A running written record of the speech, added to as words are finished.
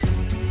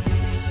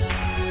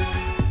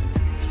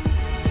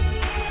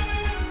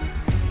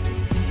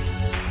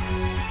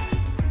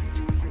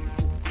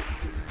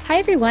Hi,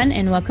 everyone,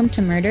 and welcome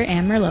to Murder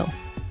and Merlot.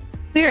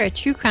 We are a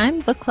true crime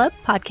book club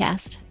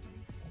podcast.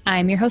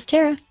 I'm your host,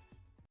 Tara.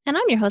 And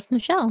I'm your host,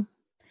 Michelle.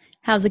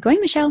 How's it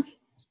going, Michelle?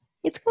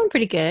 It's going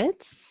pretty good.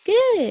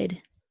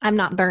 Good. I'm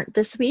not burnt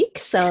this week,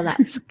 so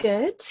that's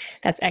good.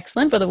 That's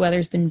excellent, but the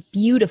weather's been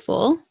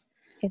beautiful.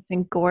 It's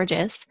been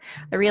gorgeous.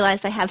 I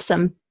realized I have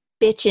some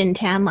bitchin'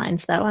 tan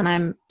lines, though, and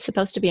I'm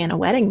supposed to be in a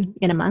wedding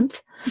in a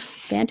month.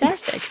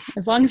 Fantastic.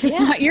 As long as it's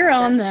not your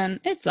own, then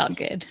it's all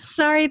good.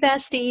 Sorry,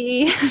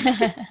 bestie.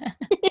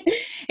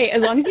 Hey,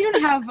 as long as you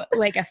don't have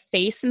like a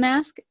face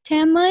mask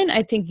tan line,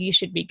 I think you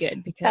should be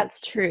good because that's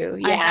true.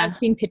 Yeah. I have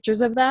seen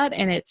pictures of that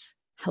and it's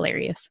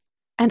hilarious.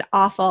 And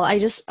awful.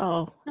 That's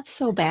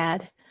so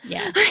bad.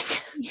 Yeah.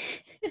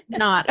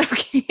 Not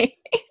okay.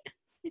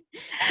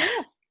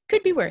 Yeah.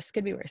 Could be worse.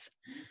 Could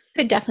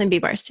definitely be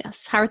worse,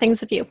 yes. How are things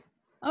with you?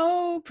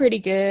 Oh, pretty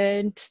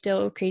good.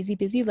 Still crazy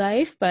busy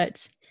life,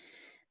 but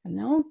I don't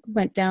know.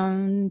 Went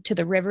down to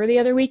the river the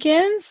other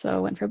weekend,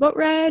 so went for a boat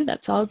ride.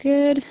 That's all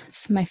good.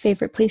 It's my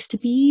favorite place to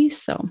be,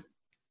 so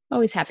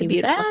always happy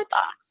with that.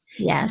 Spot.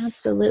 Yes.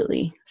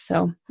 Absolutely.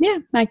 So, yeah,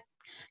 I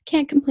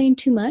can't complain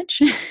too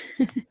much.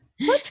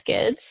 That's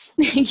good.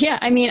 Yeah,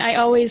 I mean, I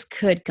always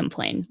could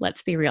complain.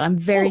 Let's be real. I'm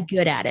very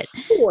good at it.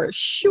 For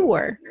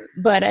sure.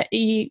 But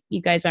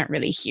you guys aren't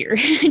really here.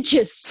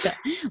 Just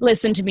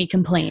listen to me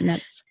complain.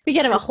 We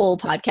could have a whole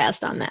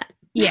podcast on that.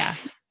 Yeah,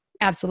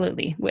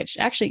 absolutely. Which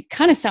actually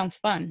kind of sounds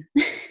fun.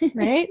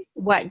 Right?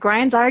 What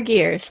grinds our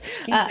gears.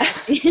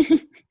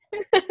 Exactly.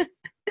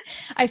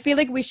 I feel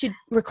like we should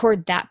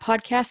record that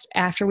podcast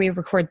after we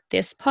record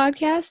this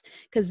podcast,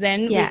 because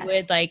then we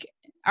would like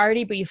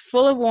already be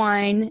full of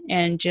wine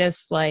and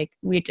just like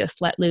we just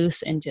let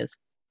loose and just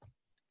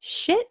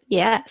shit.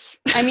 Yes.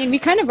 I mean, we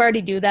kind of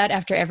already do that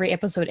after every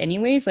episode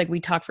anyways. Like we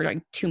talk for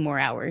like 2 more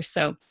hours.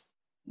 So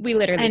we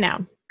literally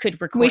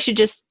could record. We should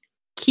just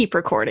keep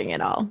recording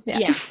it all.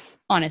 Yeah.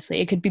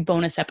 Honestly, it could be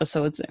bonus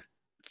episodes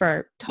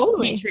for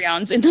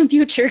Patreons in the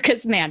future.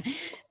 Because man,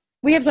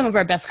 we have some of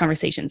our best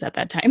conversations at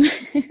that time.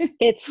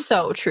 It's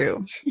so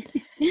true.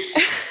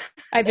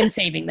 I've been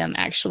saving them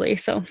actually.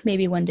 So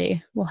maybe one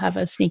day we'll have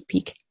a sneak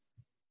peek.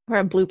 Or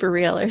a blooper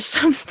reel or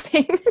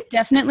something.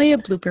 Definitely a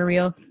blooper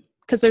reel.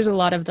 Because there's a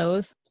lot of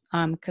those.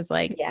 Because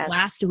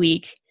last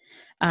week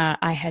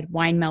I had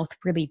wine mouth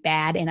really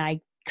bad and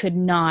I could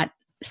not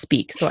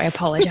speak. So I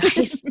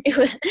apologize.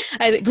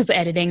 I was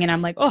editing and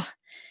I'm like, oh,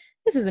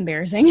 this is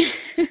embarrassing.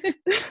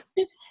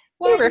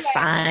 We were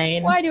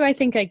fine. Why do I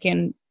think I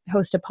can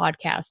host a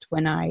podcast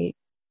when I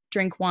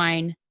drink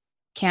wine,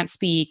 can't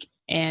speak,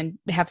 and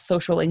have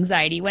social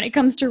anxiety when it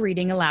comes to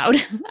reading aloud?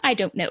 I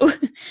don't know.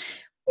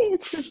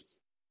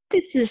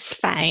 This is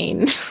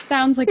fine.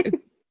 Sounds like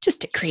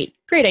just a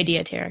great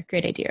idea, Tara.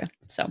 Great idea.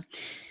 So,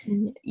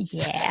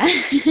 yeah.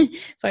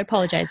 So I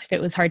apologize if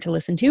it was hard to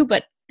listen to,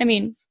 but I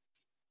mean,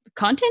 the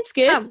content's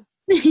good.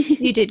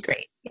 You did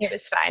great. It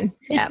was fine.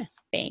 Yeah.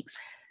 Thanks.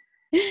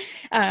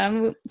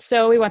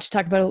 So we want to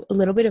talk about a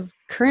little bit of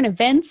current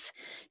events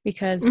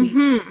because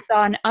we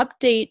saw an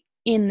update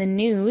in the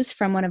news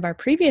from one of our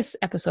previous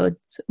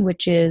episodes,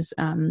 which is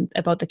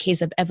about the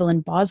case of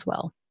Evelyn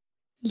Boswell.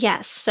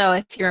 Yes. So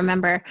if you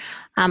remember,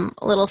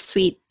 little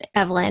sweet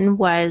Evelyn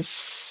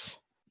was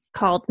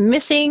called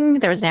missing.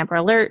 There was an Amber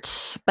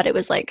Alert, but it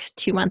was like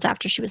 2 months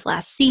after she was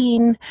last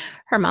seen.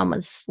 Her mom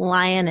was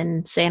lying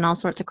and saying all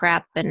sorts of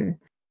crap, and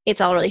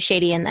it's all really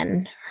shady. And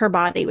then her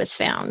body was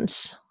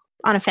found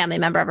on a family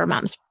member of her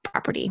mom's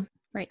property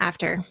right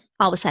after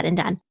all was said and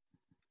done.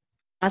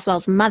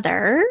 Boswell's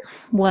mother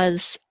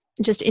was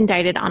just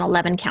indicted on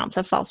 11 counts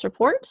of false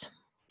report.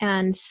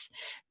 And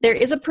there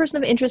is a person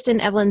of interest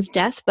in Evelyn's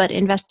death, but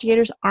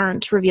investigators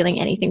aren't revealing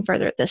anything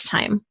further at this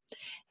time.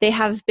 They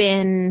have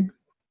been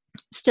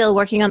still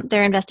working on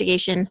their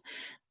investigating,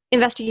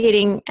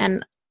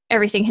 and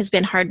everything has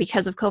been hard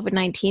because of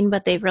COVID-19,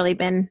 but they've really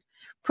been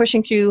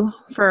pushing through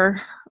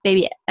for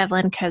baby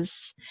Evelyn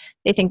because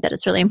they think that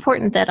it's really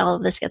important that all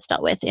of this gets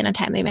dealt with in a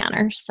timely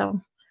manner. So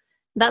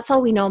that's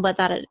all we know about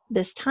that at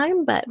this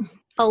time, but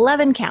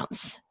 11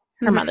 counts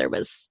her mother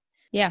was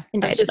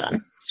indicted I was just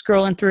on.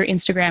 Scrolling through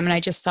Instagram and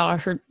I just saw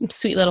her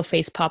sweet little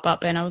face pop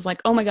up and I was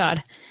like, oh my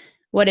God,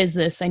 what is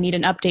this? I need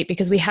an update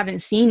because we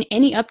haven't seen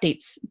any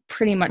updates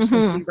pretty much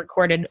since we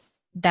recorded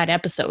that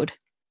episode.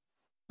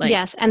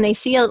 Yes, and they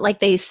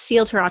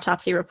sealed her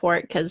autopsy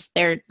report because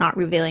they're not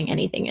revealing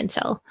anything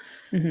until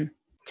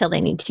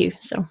they need to.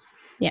 So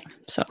yeah,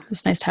 so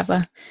it's nice to have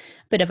a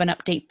bit of an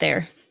update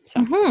there.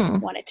 So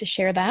wanted to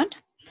share that.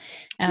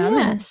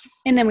 Yes.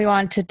 And then we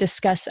wanted to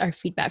discuss our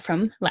feedback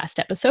from last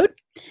episode,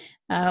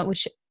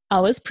 which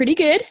always pretty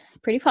good,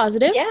 pretty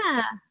positive.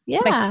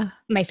 Yeah.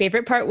 My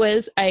favorite part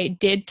was I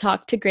did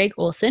talk to Greg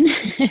Olson.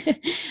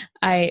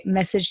 I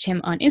messaged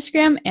him on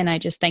Instagram and I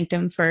just thanked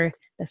him for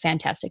the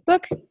fantastic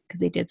book because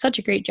he did such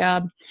a great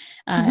job.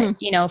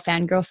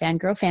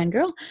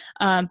 Fangirl.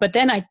 But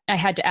then I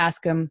had to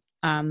ask him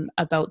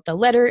about the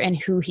letter and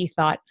who he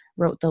thought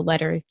wrote the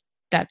letter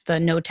that the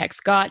no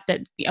text got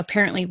that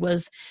apparently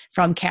was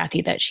from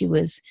Kathy, that she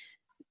was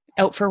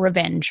out for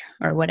revenge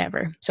or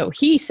whatever. So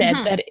he said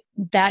that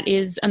that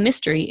is a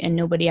mystery and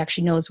nobody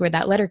actually knows where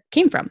that letter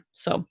came from.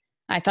 So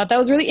I thought that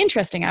was really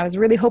interesting. I was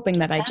really hoping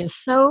that That's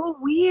so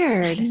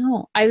weird. I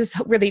know. I was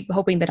really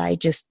hoping that I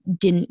just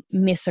didn't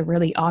miss a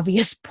really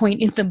obvious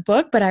point in the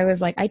book, but I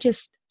was like,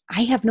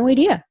 I have no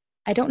idea.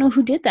 I don't know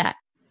who did that.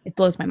 It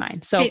blows my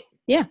mind. So,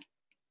 yeah.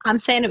 I'm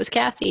saying it was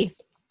Kathy.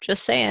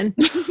 Just saying.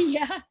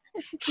 Yeah.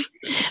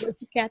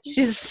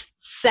 She's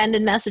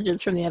sending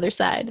messages from the other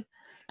side.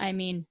 I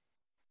mean,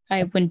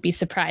 I wouldn't be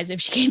surprised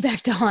if she came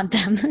back to haunt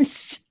them.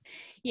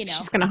 You know,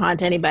 she's going to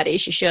haunt anybody.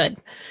 She should.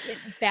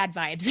 Bad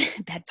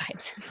vibes. Bad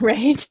vibes.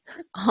 Right?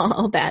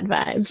 All bad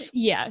vibes.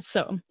 Yeah.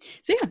 So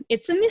yeah,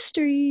 it's a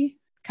mystery.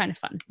 Kind of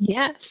fun.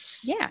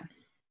 Yes. Yeah.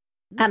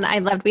 And I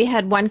loved, we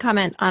had one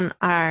comment on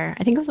I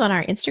think it was on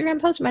our Instagram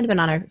post, it might have been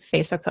on our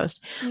Facebook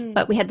post,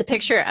 but we had the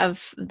picture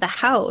of the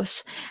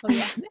house. Oh,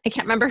 yeah. I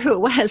can't remember who it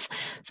was.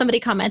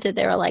 Somebody commented,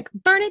 they were like,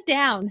 burn it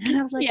down. And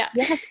I was like,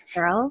 yes,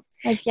 girl.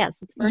 Like,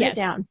 yes, let's burn it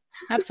down.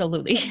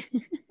 Absolutely.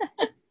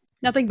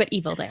 Nothing but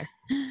evil there.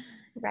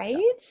 Right?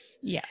 So,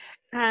 yeah.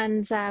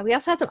 And we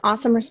also had some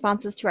awesome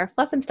responses to our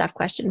fluff and stuff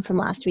question from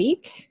last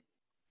week.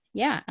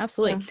 Yeah,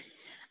 absolutely.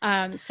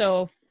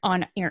 So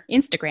on our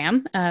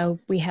Instagram,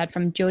 we had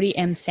from Jody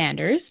M.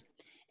 Sanders,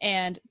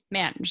 and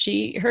man,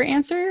 her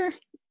answer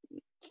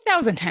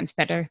 1,000 times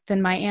better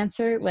than my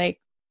answer.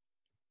 Like,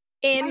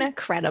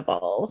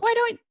 incredible.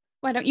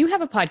 Why don't you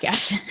have a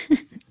podcast?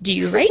 Do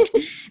you write?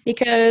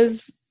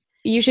 Because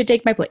you should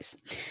take my place.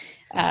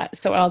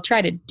 So I'll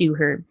try to do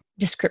her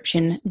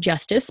description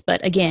justice,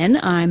 but again,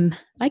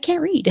 I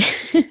can't read.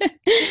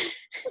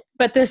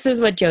 But this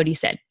is what Jody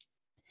said.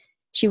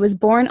 She was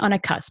born on a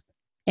cusp,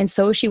 and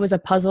so she was a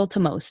puzzle to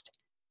most.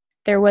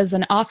 There was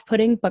an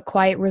off-putting but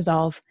quiet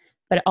resolve,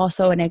 but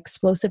also an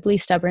explosively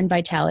stubborn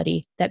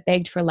vitality that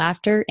begged for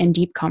laughter and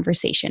deep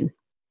conversation.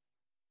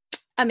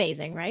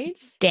 Amazing, right?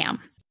 Damn.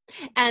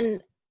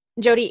 And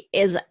Jody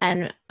is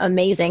an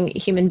amazing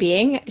human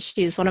being.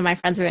 She's one of my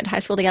friends. We went to high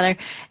school together,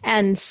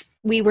 and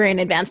we were in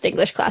advanced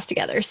English class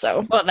together.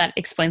 So, well, that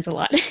explains a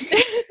lot.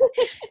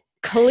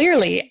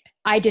 Clearly,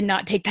 I did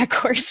not take that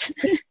course.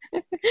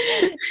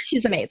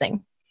 She's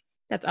amazing.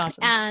 That's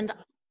awesome. And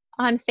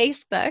on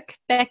Facebook,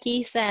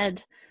 Becky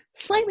said,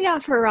 slightly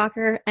off her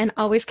rocker and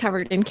always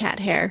covered in cat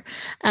hair.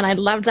 And I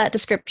loved that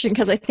description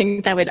because I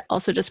think that would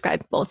also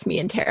describe both me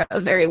and Tara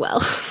very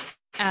well.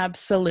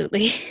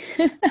 Absolutely.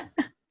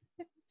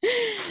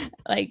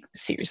 Like,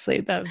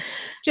 seriously, that's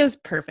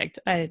just perfect.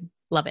 I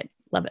love it.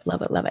 Love it.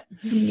 Love it. Love it.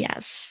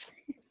 Yes.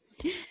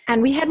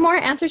 And we had more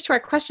answers to our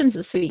questions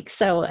this week.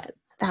 So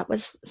that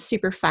was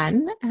super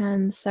fun.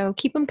 And so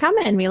keep them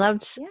coming. We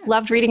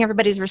loved reading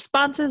everybody's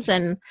responses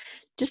and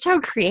just how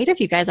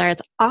creative you guys are.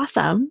 It's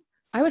awesome.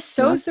 I was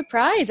so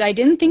surprised. I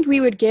didn't think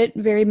we would get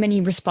very many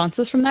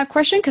responses from that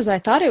question because I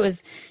thought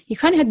you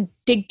kind of had to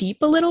dig deep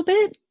a little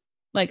bit.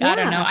 Like, I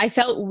don't know. I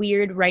felt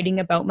weird writing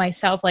about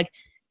myself. Like,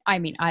 I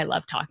mean, I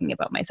love talking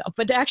about myself,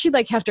 but to actually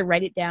like have to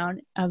write it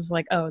down, I was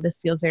like, oh, this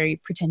feels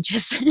very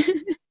pretentious.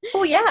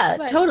 Oh yeah,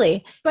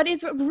 totally. But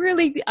it's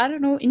really, I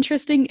don't know,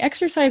 interesting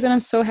exercise. And I'm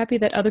so happy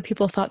that other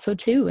people thought so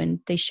too. And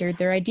they shared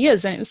their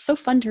ideas and it was so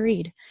fun to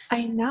read.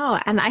 I know.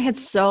 And I had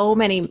so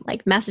many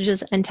like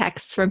messages and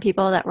texts from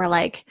people that were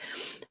like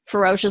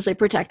ferociously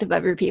protective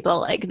of your people.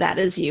 Like, that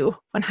is you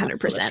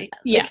 100%.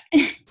 Yeah.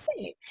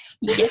 Like,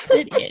 yes,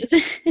 it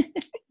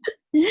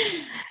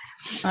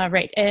is. All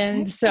right.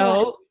 And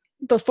so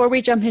before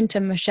we jump into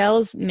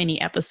Michelle's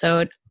mini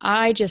episode,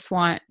 I just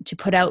want to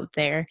put out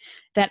there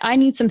that I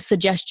need some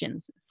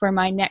suggestions for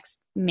my next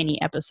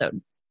mini episode.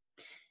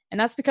 And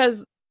that's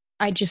because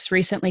I just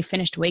recently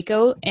finished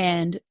Waco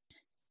and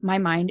my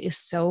mind is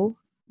so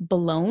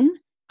blown.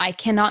 I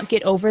cannot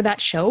get over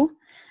that show.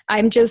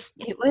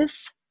 It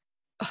was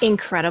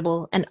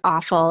incredible and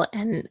awful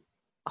and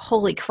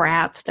holy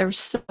crap. There was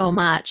so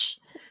much.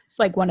 It's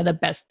like one of the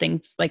best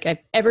things like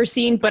I've ever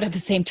seen, but at the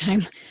same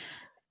time,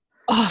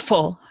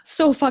 awful.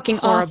 So fucking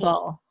horrible.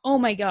 Awful. Oh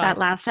my God. That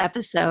last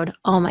episode.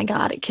 Oh my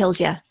God. It kills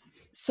you.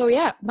 So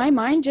yeah, my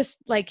mind just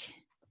like,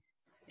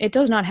 it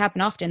does not happen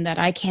often that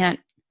I can't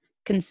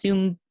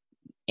consume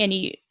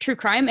any true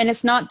crime. And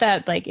it's not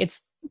that like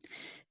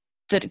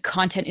the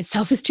content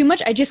itself is too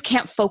much. I just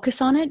can't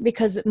focus on it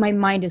because my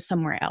mind is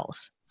somewhere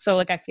else. So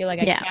like, I feel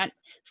like I can't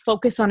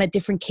focus on a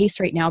different case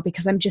right now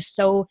because I'm just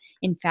so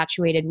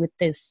infatuated with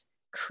this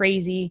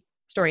crazy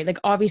story. Like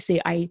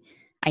obviously I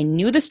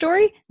knew the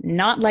story,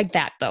 not like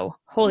that though.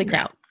 Holy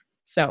crap.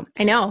 So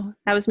I know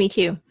that was me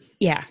too.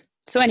 Yeah.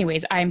 So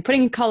anyways, I'm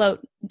putting a call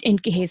out in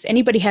case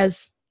anybody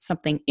has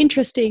something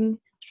interesting,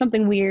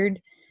 something weird,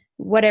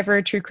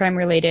 whatever true crime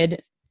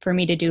related for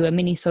me to do a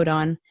mini-sode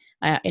on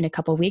in a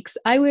couple weeks.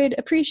 I would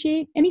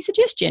appreciate any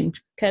suggestion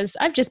because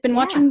I've just been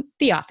watching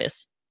The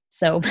Office.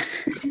 So,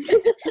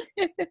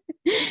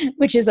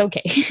 which is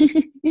okay.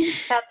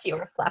 That's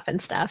your fluff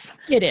and stuff.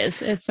 It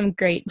is. It's some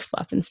great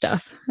fluff and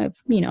stuff.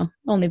 I've,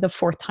 only the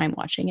 4th time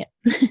watching it.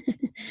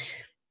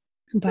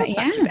 But that's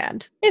not too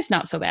bad. It's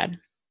not so bad.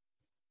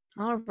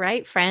 All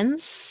right,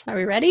 friends. Are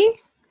we ready?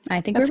 I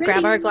think Let's we're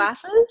ready. Grab our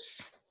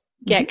glasses,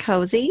 get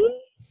cozy,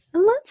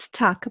 And let's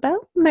talk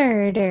about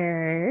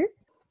murder.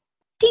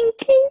 Ding,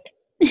 ding.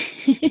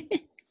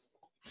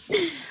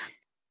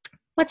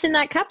 What's in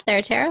that cup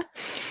there, Tara?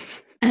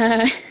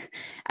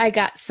 I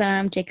got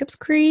some Jacob's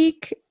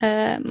Creek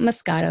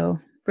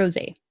Moscato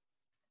Rosé.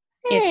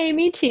 Hey,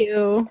 me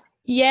too.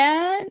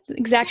 Yeah,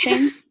 exact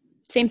same.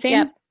 Same.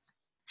 Yep.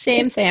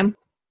 Same.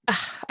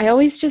 I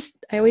always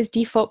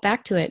default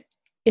back to it.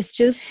 It's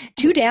just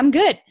too damn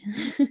good.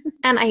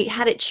 And I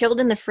had it chilled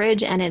in the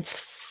fridge, and it's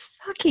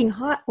fucking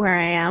hot where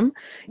I am.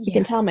 You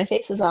can tell my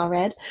face is all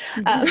red.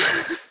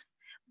 Mm-hmm.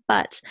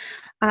 But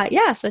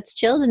so it's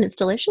chilled and it's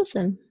delicious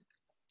and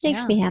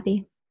makes me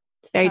happy.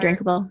 It's very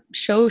drinkable.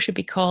 Show should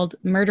be called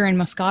Murder and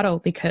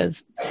Moscato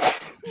because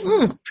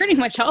pretty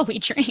much all we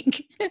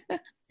drink.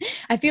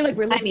 I feel like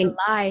we're living a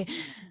lie.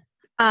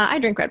 I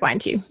drink red wine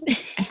too.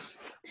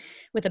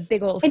 With a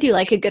big old... I do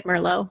like a good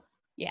Merlot.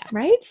 Yeah.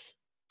 Right?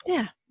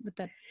 Yeah.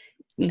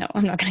 No,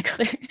 I'm not going to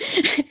go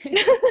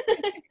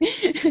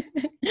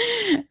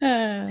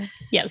there.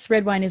 Yes,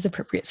 red wine is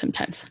appropriate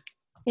sometimes.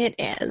 It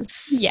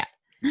is. Yeah.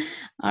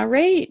 All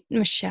right,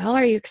 Michelle,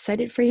 are you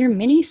excited for your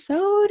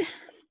mini-sode?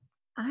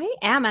 I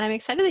am, and I'm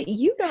excited that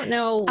you don't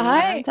know what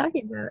I'm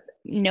talking about.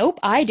 Nope,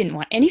 I didn't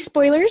want any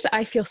spoilers.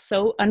 I feel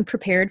so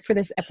unprepared for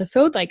this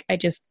episode. Like, I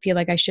just feel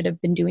like I should have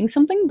been doing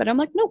something, but I'm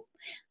like, nope.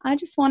 I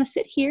just want to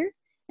sit here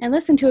and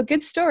listen to a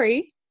good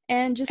story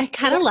and just... I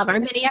kind of love our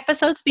mini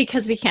episodes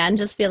because we can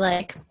just be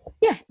like,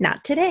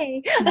 not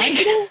today.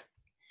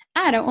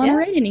 I don't want to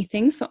write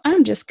anything, so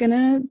I'm just going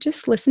to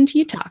just listen to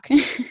you talk.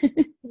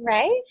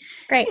 Right?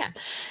 Great. Yeah.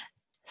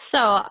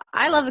 So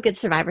I love a good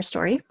survivor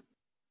story.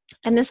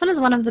 And this one is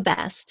one of the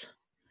best.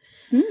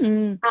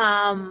 Mm-hmm.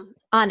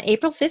 On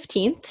April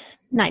 15th,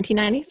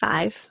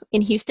 1995,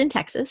 in Houston,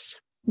 Texas,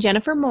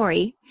 Jennifer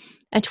Morey,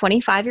 a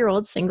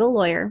 25-year-old single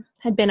lawyer,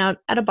 had been out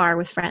at a bar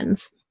with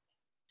friends.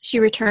 She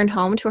returned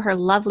home to her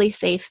lovely,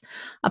 safe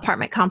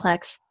apartment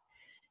complex.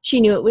 She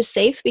knew it was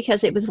safe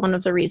because it was one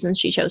of the reasons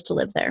she chose to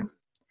live there.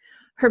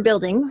 Her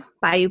building,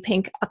 Bayou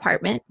Park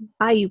Apartment,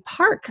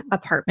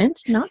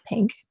 not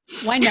Pink.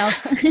 Why no?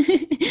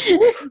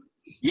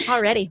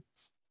 Already.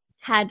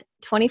 Had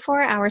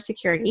 24-hour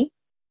security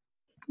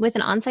with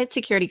an on-site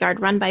security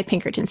guard run by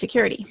Pinkerton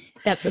Security.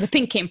 That's where the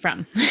pink came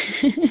from.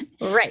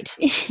 Right.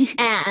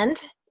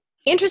 And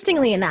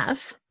interestingly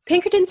enough,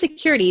 Pinkerton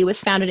Security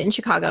was founded in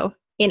Chicago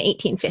in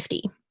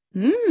 1850.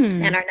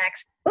 And our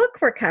next book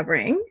we're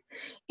covering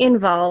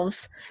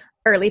involves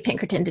early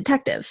Pinkerton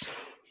detectives.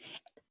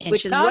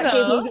 Which Chicago, is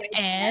what gave me...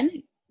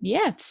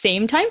 And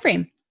same time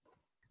frame.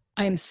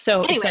 I am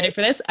so excited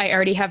for this. I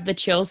already have the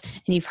chills,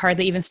 and you've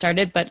hardly even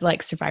started, but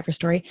like Survivor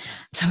Story,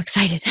 I'm so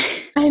excited.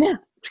 I know.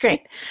 It's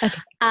great.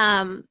 Okay.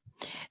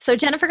 So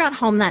Jennifer got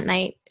home that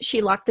night.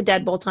 She locked the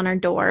deadbolt on her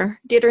door,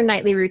 did her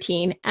nightly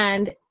routine,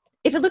 and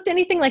if it looked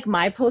anything like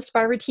my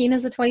post-bar routine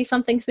as a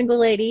 20-something single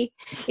lady,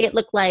 it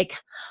looked like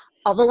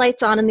all the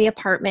lights on in the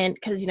apartment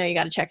because, you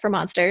got to check for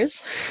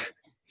monsters.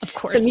 Of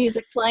course. Some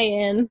music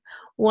playing,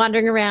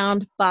 wandering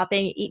around,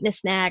 bopping, eating a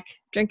snack,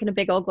 drinking a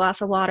big old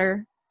glass of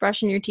water,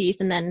 brushing your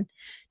teeth, and then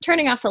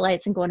turning off the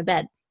lights and going to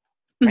bed.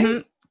 Right?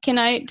 Mm-hmm. Can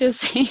I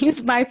just say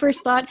my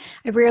first thought?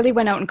 I rarely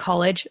went out in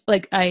college.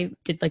 Like, I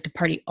did like to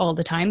party all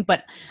the time,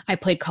 but I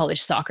played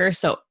college soccer,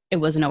 so it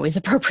wasn't always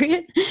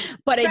appropriate.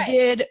 But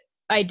right.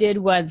 I did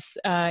was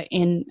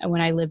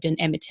when I lived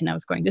in Edmonton, I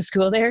was going to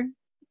school there,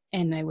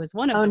 and I was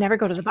one of them. Never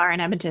go to the bar in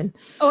Edmonton.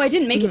 Oh, I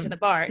didn't make it to the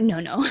bar.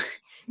 No.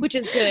 Which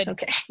is good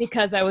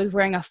because I was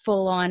wearing a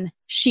full-on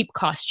sheep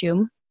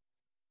costume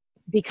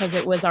because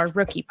it was our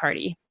rookie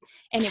party.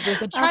 And it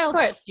was a child's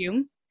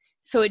costume,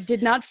 so it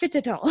did not fit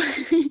at all.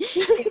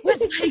 It was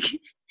like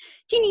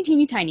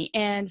teeny tiny.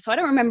 And so I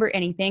don't remember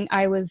anything.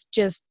 I was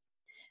just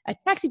a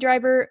taxi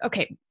driver.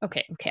 Okay.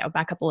 I'll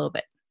back up a little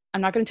bit.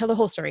 I'm not going to tell the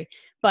whole story.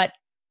 But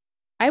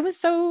I was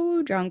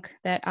so drunk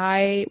that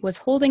I was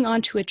holding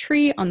onto a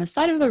tree on the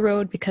side of the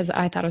road because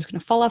I thought I was going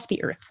to fall off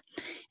the earth.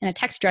 And a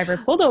taxi driver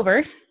pulled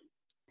over.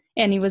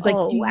 And he was like,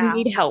 do you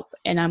need help?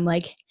 And I'm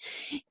like,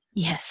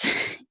 yes.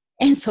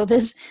 And so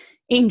this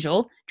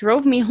angel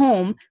drove me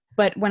home.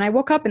 But when I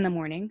woke up in the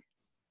morning,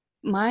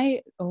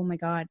 oh my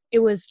God, it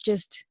was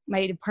just, my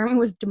apartment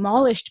was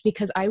demolished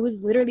because I was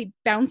literally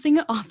bouncing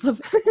off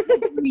of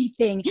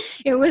everything.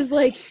 It was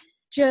like,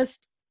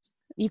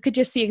 you could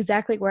just see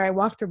exactly where I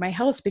walked through my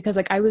house because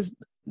like I was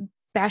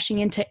bashing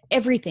into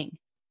everything.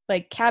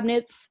 Like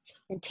cabinets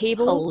and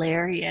tables.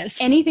 Hilarious.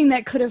 Anything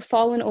that could have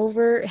fallen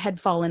over had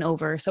fallen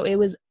over. So it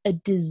was a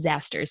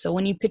disaster. So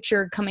when you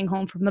picture coming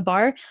home from the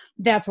bar,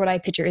 that's what I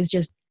picture is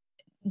just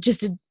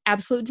an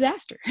absolute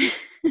disaster.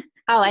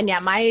 And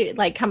my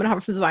like coming home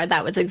from the bar,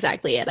 that was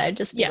exactly it. I'd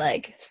just be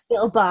like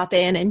still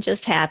bopping and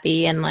just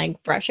happy and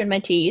like brushing my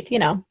teeth,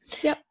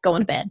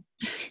 going to bed.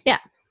 Yeah.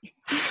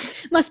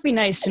 Must be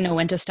nice to know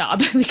when to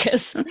stop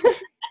because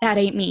that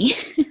ain't me.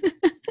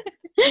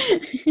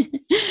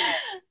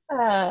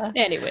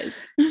 Anyways.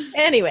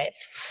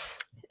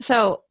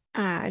 So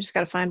I just got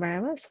to find where I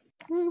was.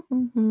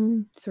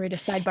 Sorry to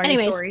sidebar your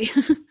story.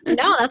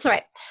 No, that's all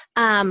right.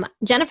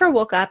 Jennifer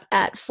woke up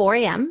at 4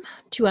 a.m.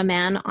 to a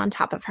man on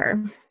top of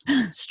her,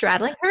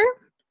 straddling her,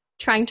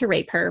 trying to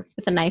rape her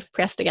with a knife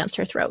pressed against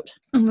her throat.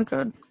 Oh my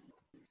God.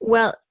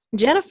 Well,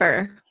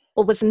 Jennifer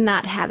was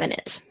not having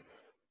it.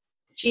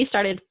 She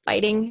started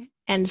fighting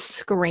and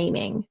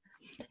screaming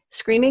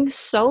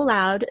so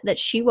loud that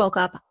she woke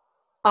up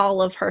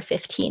all of her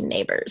 15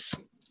 neighbors.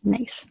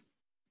 Nice.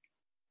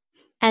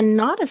 And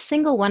not a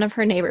single one of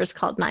her neighbors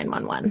called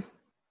 911.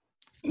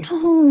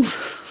 No.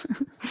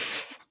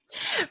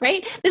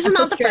 Right? This is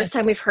not the first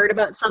time we've heard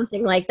about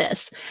something like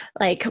this.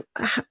 Like,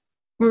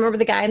 remember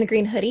the guy in the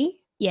green hoodie?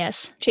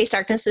 Yes. Chase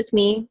Darkness with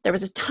Me. There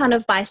was a ton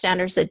of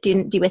bystanders that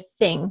didn't do a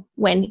thing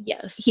when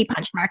he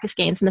punched Marcus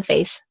Gaines in the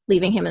face,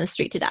 leaving him in the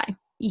street to die.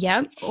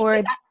 Yep.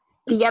 Or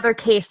the other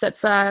case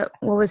that's, what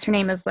was her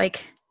name? Is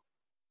like,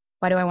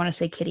 why do I want to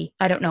say Kitty?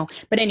 I don't know.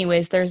 But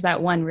anyways, there's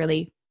that one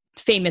really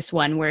famous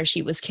one where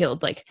she was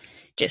killed, like,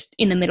 just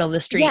in the middle of the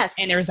street. Yes.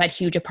 And there was that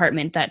huge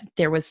apartment that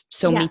there was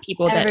so many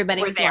people that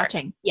everybody were was there.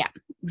 Watching. Yeah,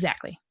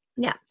 exactly.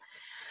 Yeah.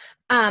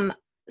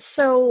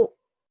 So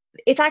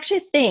it's actually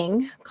a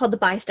thing called the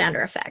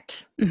bystander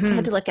effect. Mm-hmm. I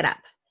had to look it up.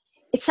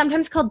 It's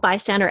sometimes called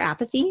bystander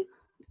apathy,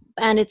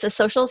 and it's a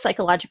social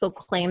psychological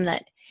claim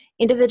that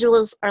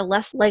individuals are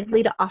less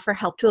likely to offer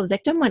help to a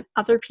victim when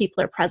other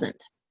people are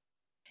present.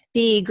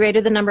 The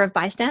greater the number of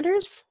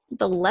bystanders,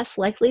 the less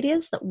likely it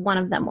is that one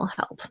of them will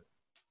help.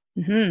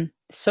 Mm-hmm.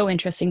 So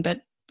interesting,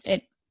 but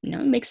it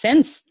makes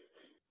sense.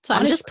 So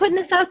I'm just putting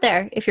this out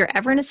there. If you're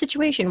ever in a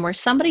situation where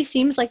somebody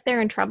seems like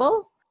they're in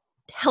trouble,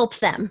 help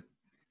them.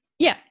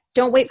 Yeah.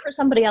 Don't wait for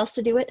somebody else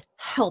to do it.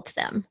 Help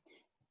them.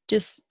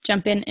 Just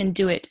jump in and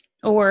do it.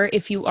 Or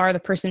if you are the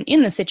person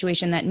in the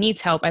situation that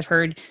needs help, I've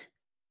heard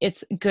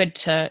it's good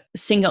to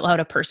single out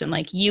a person,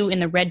 like you in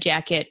the red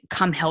jacket,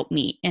 come help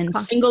me, and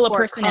single a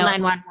person out.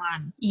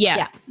 911.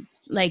 Yeah.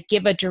 Like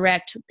give a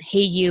direct,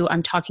 hey, you,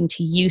 I'm talking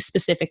to you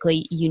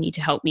specifically. You need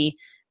to help me,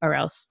 or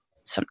else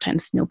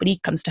sometimes nobody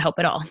comes to help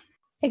at all.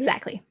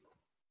 Exactly.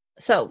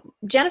 So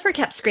Jennifer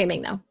kept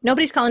screaming, though.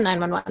 Nobody's calling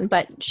 911,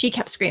 but she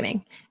kept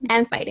screaming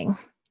and fighting.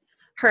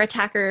 Her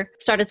attacker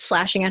started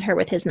slashing at her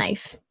with his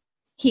knife.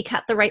 He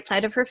cut the right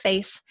side of her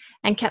face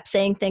and kept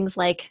saying things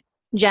like,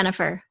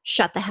 Jennifer,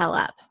 shut the hell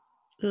up.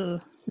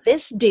 Ugh.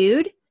 This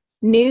dude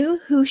knew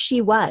who she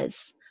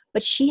was,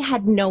 but she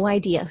had no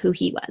idea who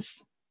he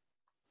was.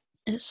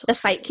 So the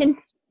fight can,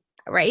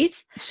 right?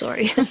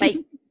 Sorry. The fight.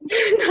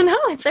 No,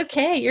 it's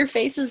okay. Your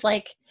face is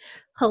like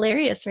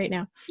hilarious right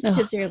now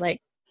because you're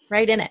like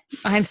right in it.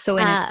 I'm so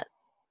in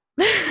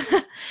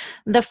it.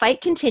 The fight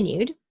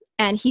continued,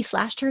 and he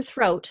slashed her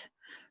throat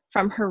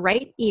from her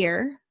right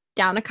ear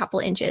down a couple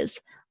inches,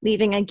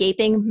 leaving a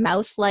gaping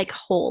mouth-like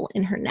hole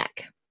in her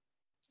neck.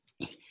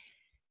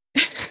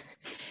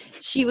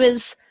 She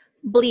was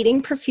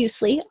bleeding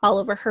profusely all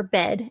over her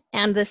bed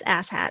and this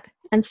asshat,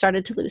 and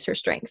started to lose her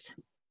strength.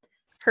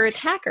 Her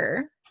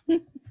attacker...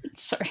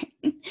 Sorry.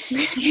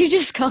 You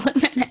just call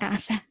him an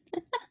asshat.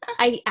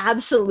 I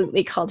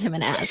absolutely called him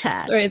an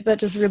asshat. Sorry, that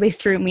just really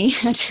threw me.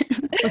 I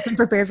wasn't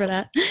prepared for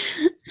that.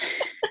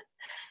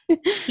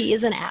 He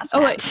is an asshat.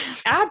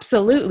 Oh,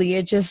 absolutely.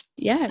 It just,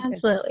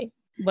 absolutely.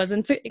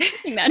 Wasn't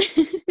expecting that.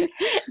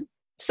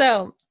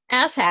 So,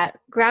 asshat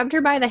grabbed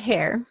her by the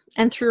hair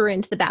and threw her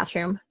into the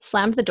bathroom,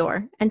 slammed the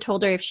door, and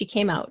told her if she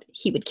came out,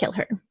 he would kill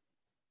her.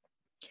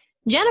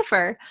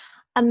 Jennifer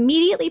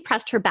immediately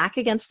pressed her back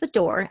against the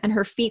door and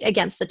her feet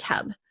against the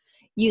tub,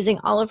 using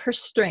all of her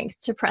strength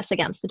to press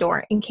against the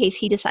door in case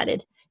he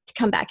decided to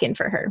come back in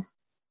for her.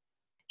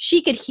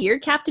 She could hear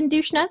Captain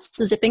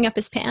Douchenuts zipping up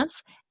his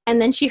pants,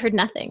 and then she heard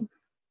nothing.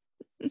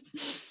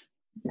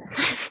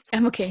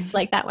 I'm okay.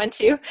 Like that one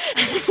too?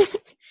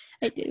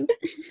 I do.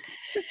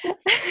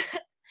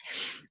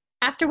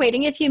 After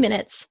waiting a few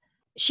minutes,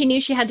 she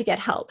knew she had to get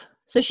help,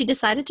 so she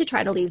decided to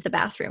try to leave the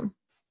bathroom.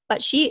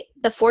 But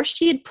the force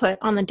she had put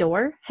on the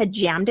door had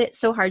jammed it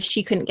so hard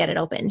she couldn't get it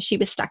open. She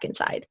was stuck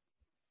inside.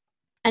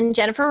 And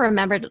Jennifer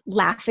remembered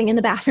laughing in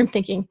the bathroom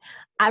thinking,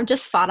 I've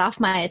just fought off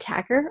my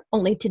attacker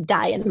only to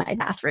die in my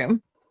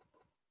bathroom.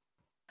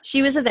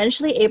 She was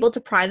eventually able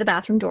to pry the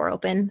bathroom door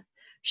open.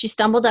 She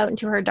stumbled out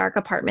into her dark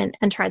apartment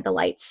and tried the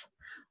lights,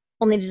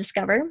 only to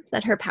discover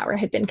that her power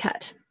had been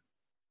cut.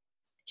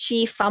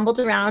 She fumbled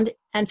around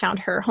and found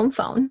her home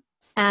phone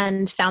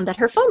and found that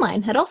her phone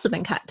line had also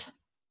been cut.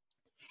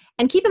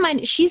 And keep in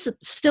mind, she's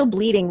still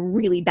bleeding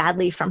really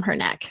badly from her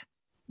neck.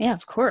 Yeah,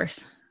 of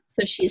course.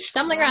 So she's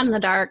stumbling around in the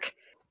dark,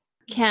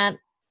 can't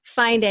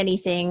find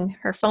anything.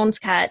 Her phone's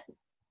cut,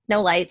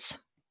 no lights.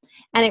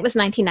 And it was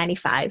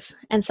 1995,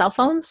 and cell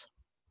phones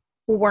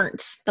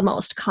weren't the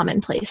most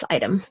commonplace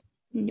item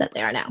that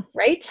they are now,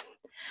 right?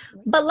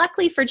 But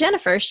luckily for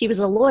Jennifer, she was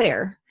a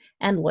lawyer,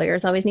 and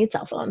lawyers always need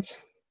cell phones.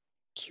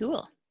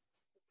 Cool.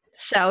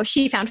 So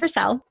she found her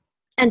cell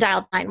and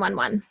dialed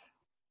 911.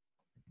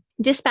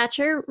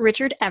 Dispatcher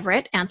Richard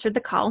Everett answered the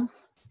call.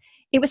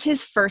 It was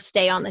his first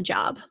day on the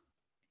job.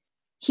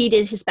 He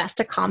did his best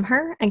to calm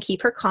her and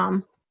keep her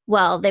calm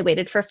while they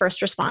waited for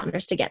first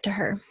responders to get to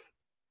her.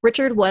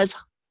 Richard was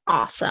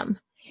awesome.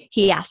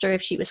 He asked her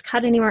if she was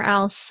cut anywhere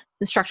else,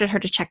 instructed her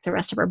to check the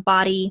rest of her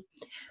body,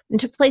 and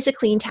to place a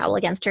clean towel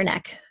against her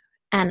neck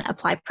and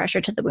apply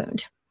pressure to the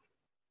wound.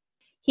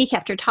 He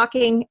kept her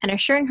talking and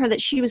assuring her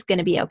that she was going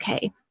to be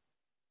okay.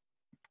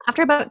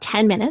 After about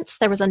 10 minutes,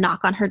 there was a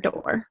knock on her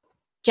door.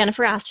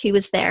 Jennifer asked who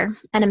was there,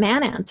 and a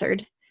man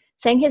answered,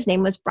 saying his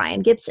name was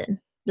Brian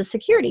Gibson, the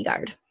security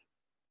guard.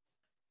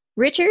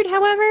 Richard,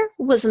 however,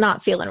 was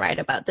not feeling right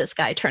about this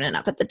guy turning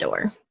up at the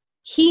door.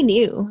 He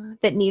knew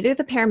that neither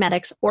the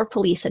paramedics or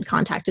police had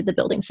contacted the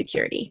building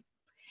security,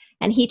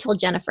 and he told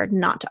Jennifer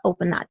not to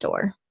open that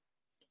door.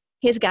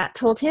 His gut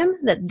told him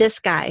that this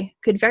guy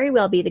could very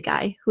well be the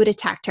guy who had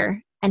attacked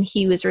her, and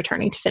he was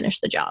returning to finish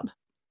the job.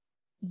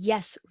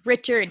 Yes,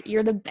 Richard,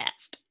 you're the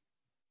best.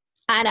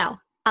 I know.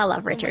 I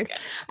love Richard.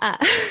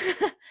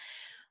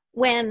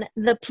 When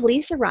the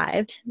police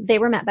arrived, they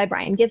were met by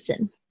Brian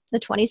Gibson. The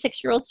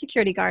 26-year-old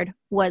security guard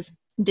was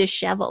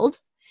disheveled.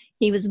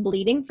 He was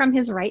bleeding from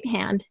his right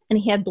hand, and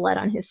he had blood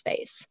on his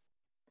face.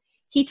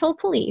 He told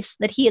police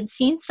that he had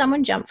seen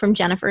someone jump from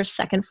Jennifer's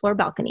second-floor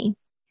balcony.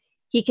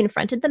 He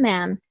confronted the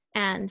man,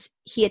 and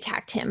he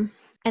attacked him,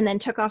 and then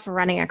took off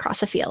running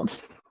across a field.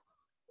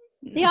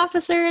 The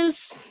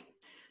officers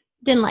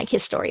didn't like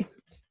his story,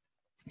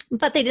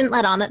 but they didn't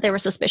let on that they were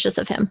suspicious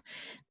of him.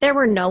 There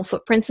were no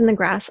footprints in the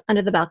grass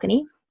under the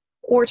balcony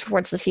or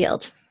towards the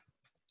field.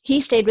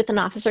 He stayed with an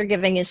officer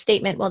giving his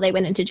statement while they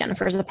went into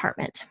Jennifer's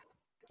apartment.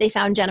 They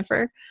found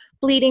Jennifer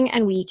bleeding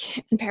and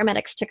weak, and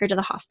paramedics took her to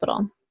the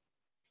hospital.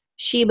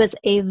 She was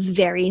a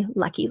very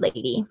lucky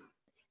lady.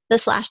 The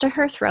slash to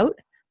her throat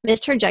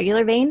missed her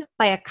jugular vein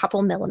by a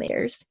couple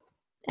millimeters,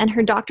 and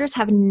her doctors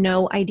have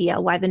no idea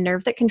why the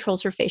nerve that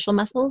controls her facial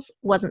muscles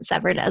wasn't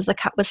severed, as the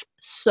cut was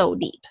so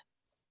deep.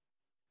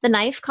 The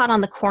knife caught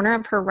on the corner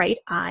of her right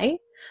eye,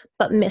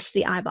 but missed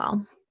the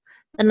eyeball.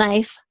 The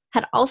knife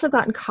had also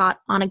gotten caught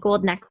on a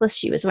gold necklace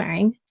she was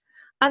wearing.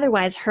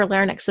 Otherwise, her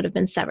larynx would have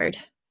been severed.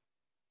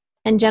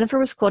 And Jennifer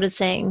was quoted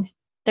saying,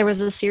 "There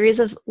was a series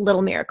of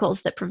little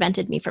miracles that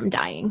prevented me from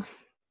dying."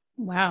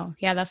 Wow.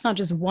 Yeah, that's not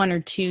just one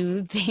or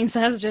two things.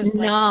 That's just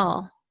like,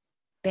 no.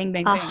 Bang,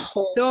 bang, A bang.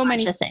 whole So bunch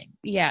many of things.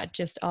 Yeah,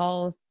 just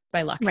all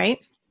by luck. Right?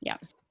 Yeah.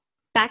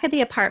 Back at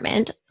the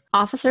apartment,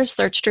 officers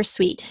searched her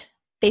suite.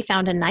 They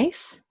found a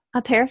knife,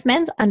 a pair of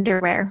men's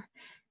underwear,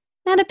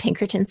 and a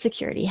Pinkerton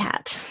security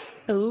hat.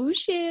 Oh,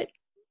 shit.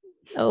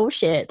 Oh,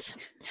 shit.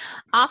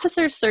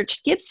 Officers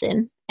searched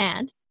Gibson,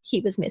 and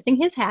he was missing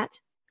his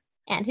hat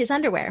and his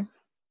underwear.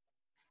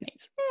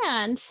 Nice.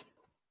 And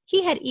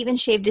he had even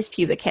shaved his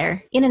pubic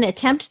hair in an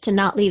attempt to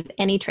not leave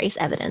any trace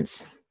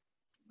evidence.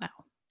 Wow.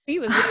 So he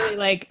was really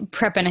like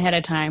prepping ahead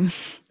of time.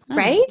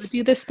 Right? Let's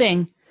do this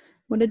thing.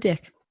 What a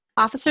dick.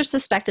 Officers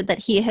suspected that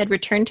he had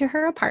returned to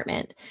her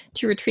apartment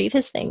to retrieve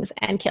his things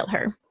and kill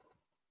her.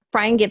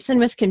 Brian Gibson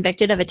was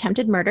convicted of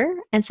attempted murder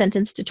and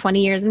sentenced to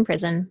 20 years in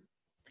prison.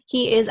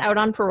 He is out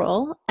on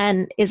parole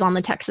and is on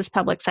the Texas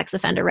Public Sex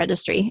Offender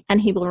Registry, and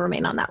he will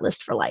remain on that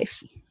list for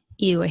life.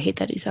 Ew, I hate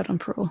that he's out on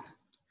parole.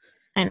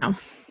 I know.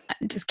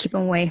 Just keep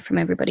him away from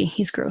everybody.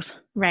 He's gross.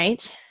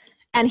 Right?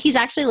 And he's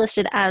actually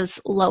listed as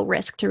low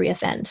risk to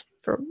reoffend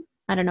for,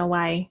 I don't know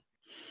why.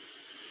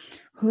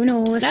 Who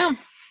knows? No.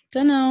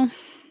 Don't know.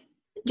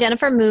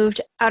 Jennifer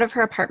moved out of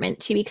her apartment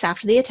 2 weeks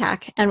after the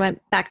attack and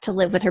went back to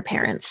live with her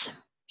parents.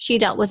 She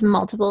dealt with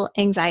multiple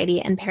anxiety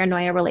and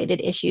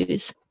paranoia-related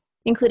issues,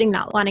 including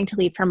not wanting to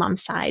leave her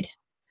mom's side.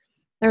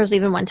 There was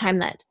even one time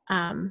that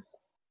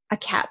a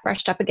cat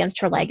brushed up against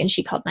her leg and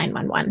she called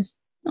 911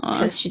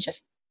 because she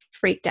just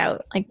freaked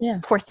out. Like,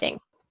 poor thing.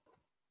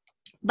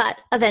 But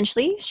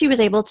eventually, she was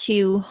able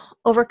to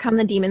overcome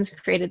the demons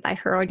created by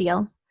her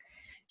ordeal.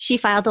 She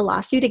filed a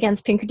lawsuit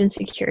against Pinkerton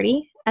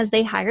Security as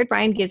they hired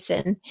Brian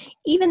Gibson,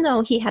 even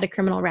though he had a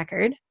criminal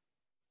record,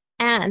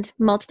 and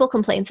multiple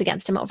complaints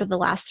against him over the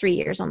last 3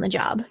 years on the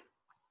job.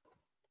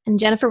 And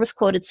Jennifer was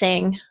quoted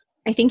saying,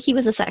 "I think he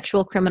was a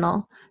sexual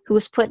criminal who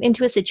was put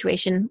into a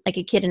situation like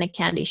a kid in a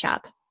candy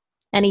shop,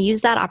 and he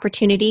used that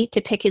opportunity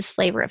to pick his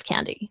flavor of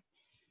candy."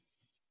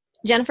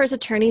 Jennifer's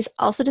attorneys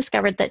also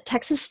discovered that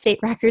Texas state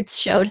records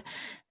showed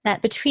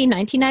that between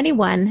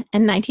 1991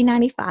 and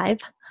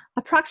 1995,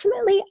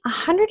 approximately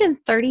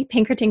 130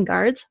 Pinkerton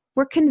guards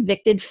were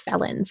convicted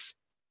felons.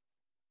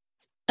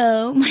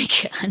 Oh my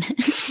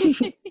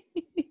God.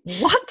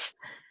 What?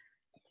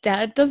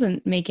 That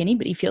doesn't make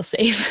anybody feel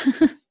safe.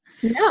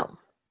 No.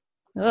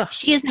 Ugh.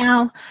 She is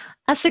now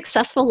a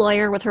successful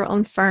lawyer with her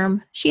own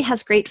firm. She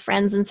has great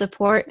friends and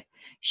support.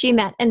 She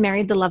met and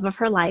married the love of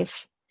her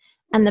life.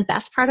 And the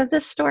best part of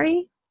this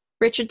story,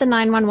 Richard, the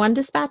 911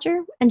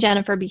 dispatcher, and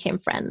Jennifer became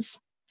friends.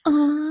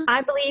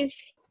 I believe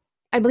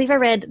I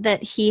read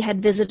that he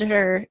had visited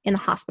her in the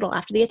hospital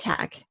after the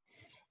attack.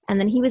 And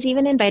then he was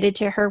even invited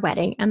to her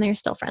wedding, and they're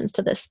still friends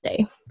to this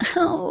day.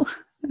 Oh,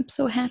 I'm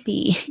so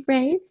happy.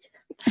 Right?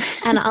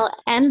 And I'll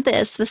end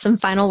this with some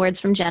final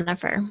words from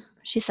Jennifer.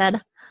 She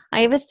said,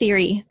 "I have a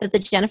theory that the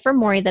Jennifer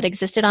Morey that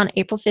existed on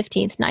April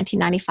 15th,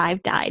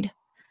 1995 died,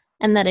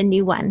 and that a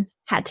new one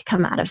had to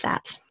come out of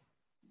that."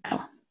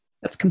 Wow.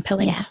 That's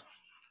compelling. Yeah.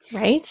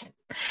 Right?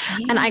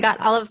 Damn. And I got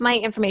all of my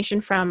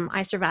information from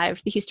I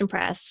Survived, the Houston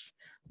Press,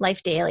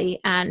 Life Daily,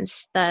 and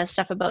the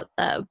stuff about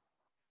the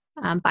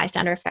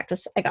bystander effect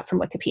I got from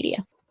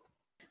Wikipedia.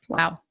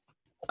 Wow.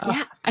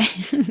 Yeah.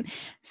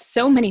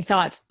 So many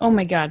thoughts. Oh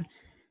my God.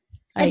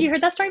 Had you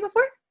heard that story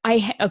before?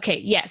 Okay.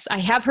 Yes, I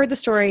have heard the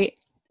story.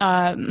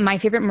 My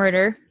Favorite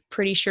Murder,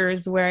 pretty sure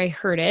is where I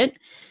heard it.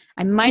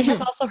 I might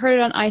have also heard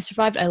it on I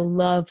Survived. I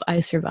love I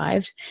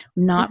Survived.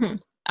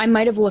 I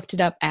might have looked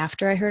it up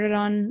after I heard it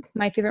on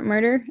My Favorite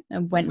Murder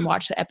and went and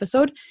watched the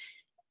episode.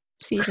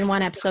 Season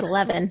 1, episode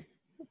 11.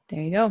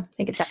 There you go. I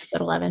think it's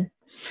episode 11.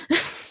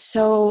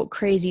 So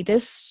crazy.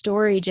 This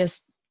story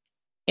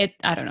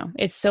I don't know.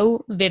 It's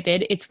so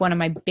vivid. It's one of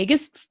my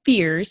biggest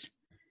fears,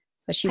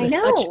 but she was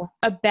such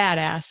a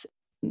badass.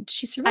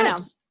 She survived. I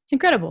know. It's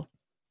incredible.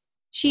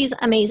 She's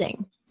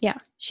amazing. Yeah.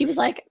 She was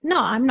like, no,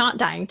 I'm not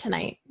dying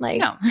tonight.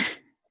 Like, no.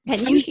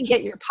 And you can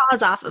get your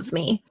paws off of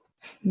me.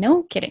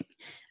 No kidding.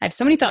 I have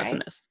so many thoughts on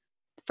this.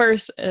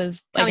 First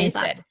is, like I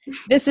said,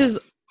 this is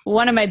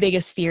one of my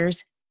biggest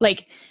fears.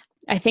 Like,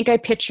 I think I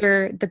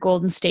picture the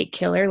Golden State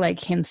Killer, like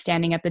him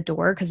standing at the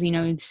door because,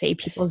 he'd say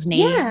people's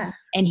names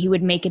and he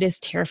would make it as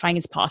terrifying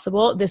as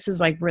possible. This is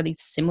like really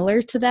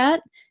similar to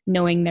that,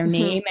 knowing their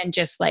name and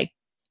just like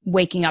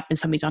waking up and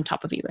somebody's on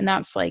top of you. And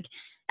that's like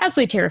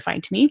absolutely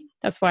terrifying to me.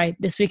 That's why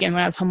this weekend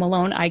when I was home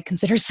alone, I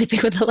considered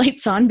sleeping with the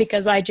lights on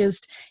because I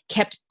just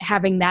kept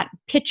having that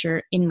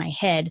picture in my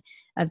head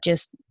of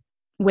just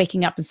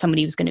waking up and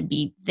somebody was going to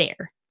be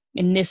there.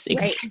 In this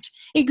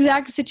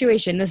exact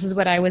situation, this is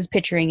what I was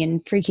picturing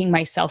and freaking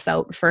myself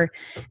out for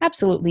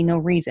absolutely no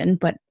reason,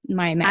 but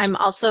my imagination.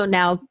 I'm also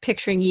now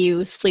picturing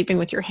you sleeping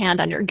with your hand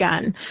on your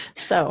gun.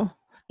 So,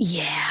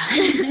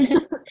 yeah.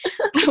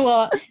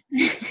 Well,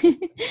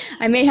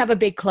 I may have a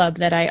big club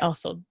that I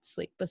also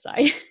sleep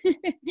beside.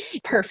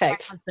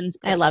 Perfect.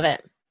 I love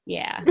it.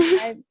 Yeah.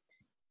 I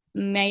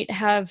might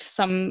have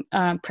some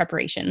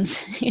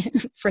preparations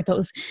for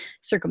those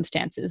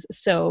circumstances,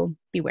 so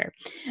beware.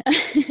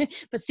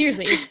 But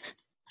seriously,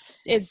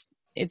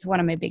 it's one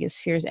of my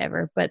biggest fears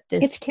ever. But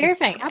it's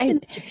terrifying. This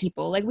happens to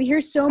people. Like we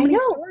hear so many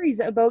stories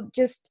about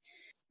just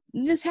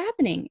this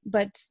happening,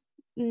 but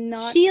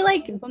not. She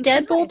like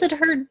deadbolted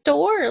her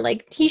door.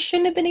 Like he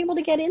shouldn't have been able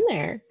to get in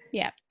there.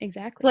 Yeah,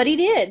 exactly. But he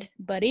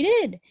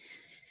did.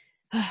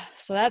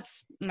 So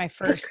that's my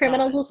first. Because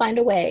criminals will find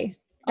a way,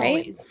 right?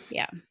 Always.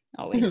 Yeah.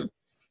 Always.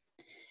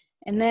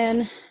 And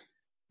then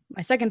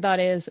my second thought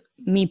is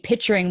me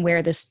picturing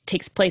where this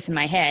takes place in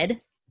my head.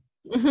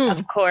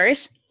 Of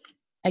course,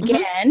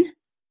 again,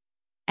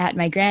 at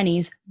my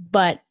granny's,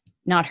 but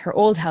not her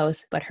old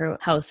house, but her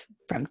house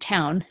from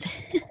town.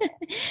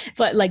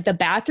 But like the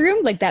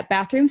bathroom, like that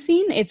bathroom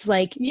scene, it's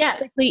like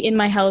perfectly in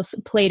my house,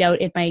 played out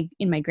in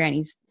my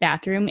granny's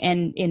bathroom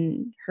and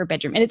in her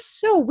bedroom. And it's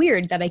so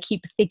weird that I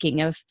keep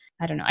thinking of,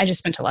 I don't know, I just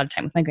spent a lot of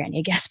time with my granny,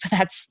 I guess, but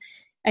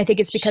I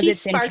think it's because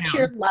it's in town. She sparked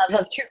your love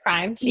of true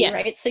crime too,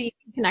 right? So you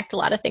can connect a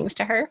lot of things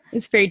to her.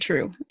 It's very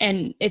true.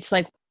 And it's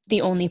like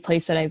the only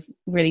place that I've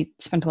really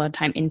spent a lot of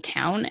time in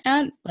town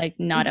at, like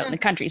not out in the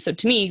country. So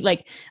to me,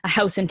 like a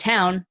house in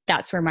town,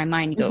 that's where my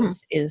mind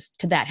goes, is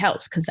to that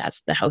house, because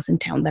that's the house in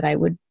town that I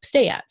would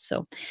stay at.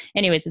 So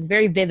anyways, it's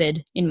very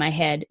vivid in my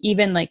head.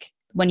 Even like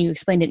when you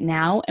explained it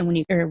now and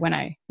when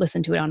I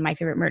listened to it on My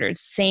Favorite Murder,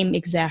 it's same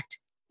exact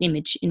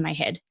image in my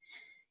head.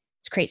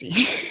 It's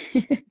crazy.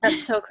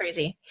 That's so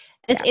crazy.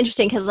 It's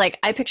interesting because like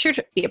I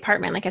pictured the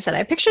apartment, like I said,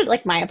 I pictured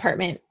like my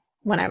apartment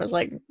when I was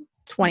like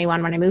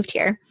 21 when I moved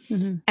here.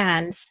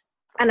 And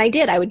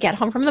I would get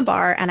home from the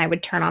bar and I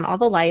would turn on all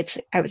the lights.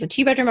 I was a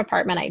 2-bedroom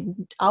apartment. I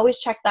always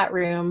checked that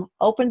room,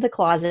 opened the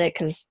closet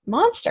because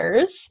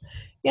monsters,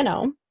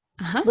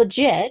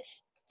 legit.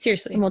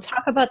 Seriously. And we'll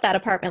talk about that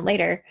apartment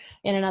later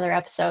in another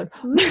episode.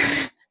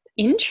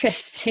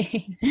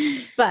 Interesting.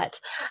 But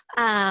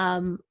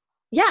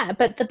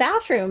but the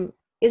bathroom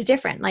is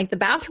different. Like the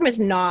bathroom is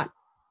not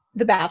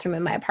the bathroom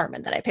in my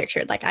apartment that I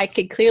pictured. Like I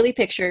could clearly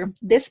picture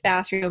this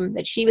bathroom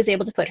that she was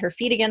able to put her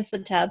feet against the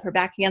tub, her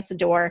back against the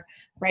door,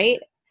 right?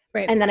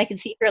 And then I could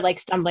see her like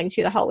stumbling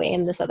through the hallway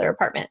in this other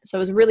apartment. So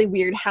it was really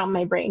weird how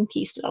my brain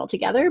pieced it all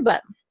together.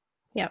 But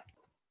yeah,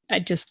 I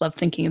just love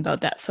thinking about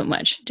that so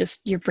much.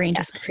 Just your brain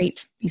just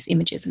creates these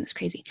images and it's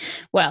crazy.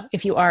 Well,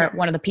 if you are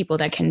one of the people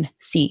that can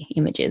see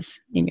images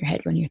in your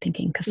head when you're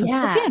thinking, because some people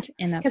can't.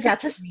 And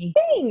that's a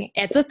thing.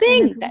 It's a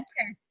thing.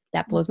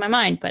 That blows my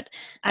mind, but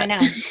I know.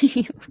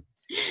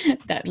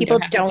 That people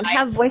don't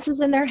have voices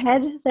in their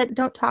head that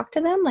don't talk to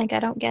them. Like, I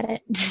don't get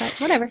it, but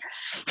whatever.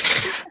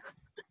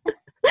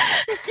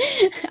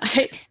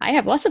 I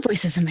have lots of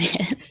voices in my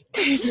head.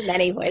 There's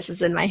many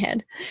voices in my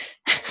head.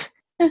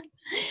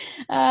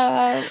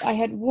 I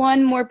had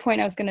one more point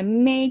I was going to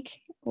make.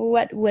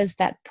 What was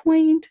that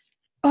point?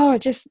 Oh,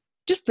 just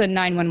the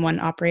 911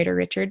 operator,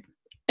 Richard.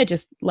 I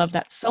just love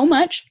that so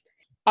much.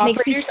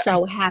 Makes me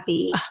so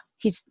happy.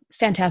 He's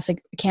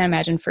fantastic. I can't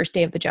imagine first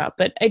day of the job,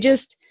 but and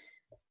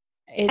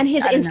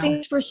his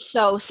instincts were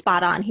so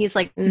spot on. He's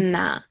like,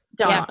 nah,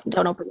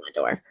 don't open that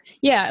door.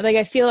 Yeah. Like,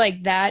 I feel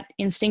like that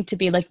instinct to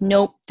be like,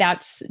 nope,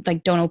 that's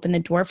like, don't open the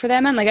door for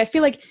them. And like, I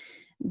feel like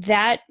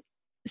that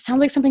sounds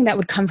like something that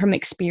would come from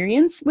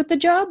experience with the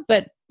job,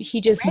 but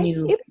he just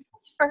knew. It was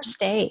his first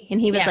day, and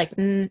he was like,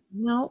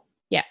 no.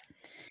 Yeah.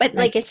 But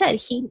like I said,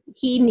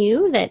 he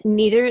knew that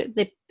neither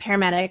the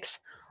paramedics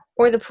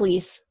or the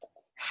police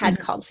had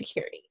called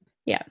security.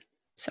 Yeah.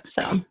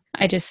 So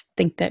I just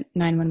think that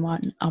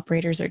 911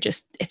 operators are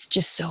it's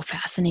just so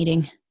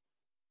fascinating.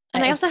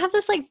 And I also have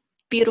this like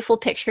beautiful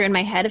picture in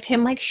my head of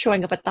him like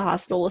showing up at the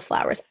hospital with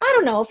flowers. I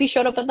don't know if he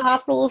showed up at the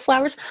hospital with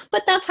flowers,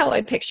 but that's how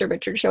I picture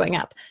Richard showing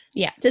up.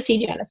 Yeah. To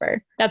see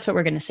Jennifer. That's what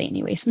we're going to say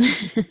anyways.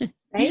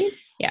 Right?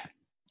 Yeah.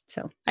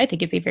 So I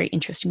think it'd be very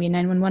interesting to be a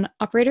 911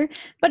 operator,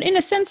 but in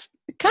a sense,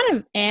 kind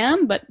of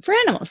am, but for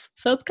animals.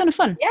 So it's kind of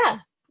fun. Yeah.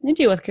 I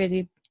deal with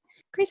crazy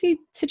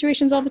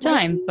situations all the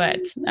time, but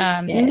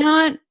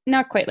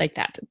not quite like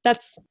that.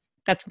 That's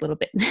a little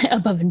bit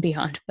above and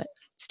beyond, but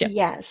still.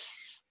 Yes.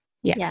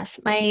 Yeah. Yes.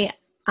 My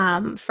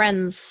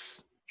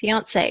friend's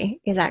fiance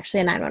is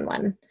actually a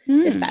 911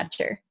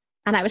 dispatcher.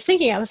 And I was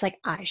thinking, I was like,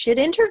 I should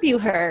interview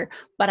her,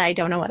 but I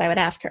don't know what I would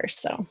ask her.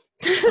 So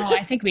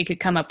I think we could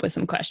come up with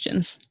some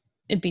questions.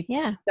 It'd be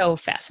so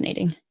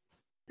fascinating.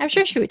 I'm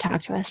sure she would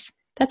talk to us.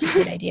 That's a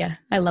good idea.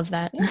 I love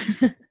that.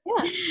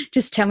 Yeah.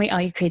 Just tell me all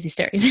your crazy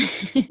stories.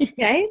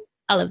 Right?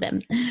 All of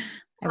them.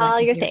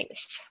 All your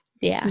things.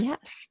 Yeah. Yes.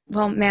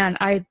 Well, man,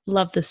 I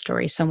love this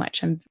story so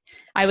much.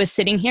 I was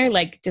sitting here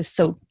like just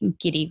so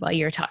giddy while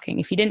you were talking.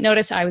 If you didn't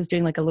notice, I was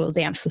doing like a little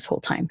dance this whole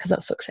time because I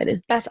was so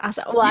excited. That's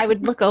awesome. Well, I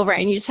would look over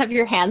and you just have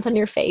your hands on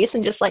your face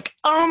and just like,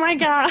 oh my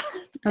God.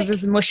 I was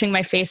just mushing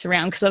my face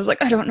around because I was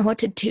like, I don't know what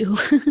to do.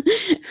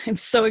 I'm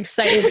so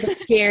excited but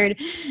scared.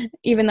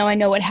 Even though I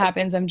know what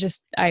happens,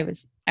 I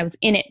was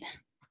in it.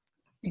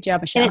 Good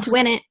job, Michelle. In it to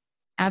win it.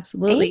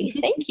 Absolutely.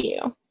 Hey, thank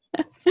you.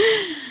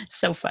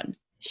 So fun.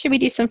 Should we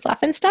do some fluff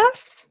and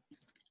stuff?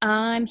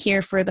 I'm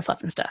here for the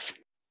fluff and stuff.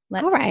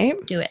 Let's all right.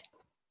 Do it.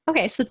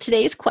 Okay, so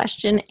today's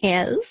question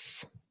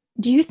is,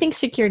 do you think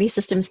security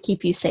systems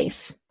keep you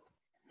safe?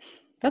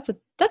 That's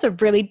a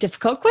really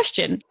difficult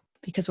question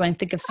because when I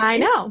think of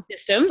security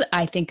systems,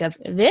 I think of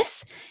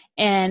this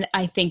and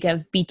I think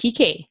of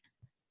BTK.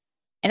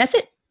 And that's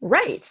it.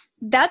 Right.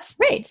 That's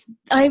right.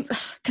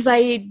 Because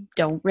I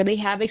don't really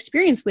have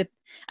experience with,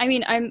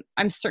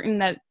 I'm certain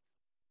that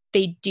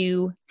they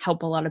do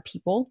help a lot of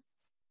people.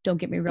 Don't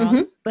get me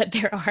wrong, but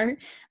there are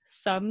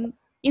some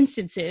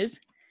instances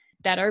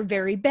that are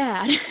very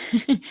bad,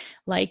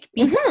 like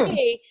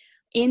BTK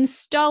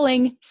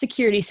installing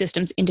security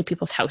systems into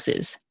people's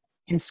houses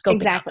and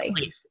scoping out the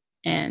place.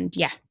 And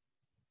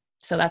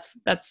so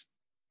that's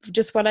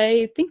just what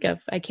I think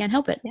of. I can't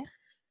help it. Yeah,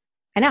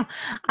 I know.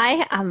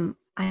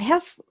 I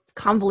have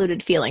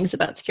convoluted feelings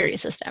about security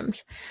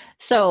systems.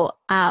 So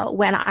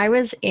when I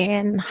was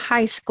in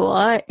high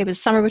school, it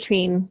was summer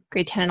between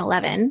grade 10 and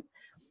 11.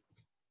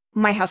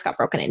 My house got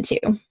broken into.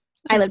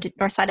 I lived at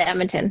north side of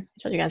Edmonton. I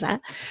told you guys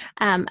that.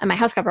 And my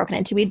house got broken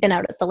into. We'd been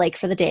out at the lake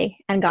for the day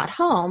and got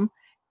home.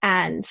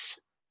 And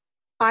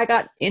I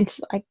got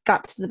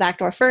to the back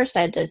door first.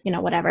 I had to,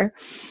 whatever.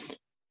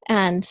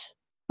 And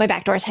my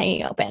back door is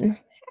hanging open.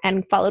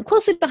 And followed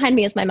closely behind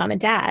me is my mom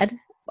and dad,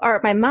 or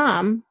my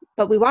mom.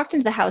 But we walked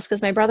into the house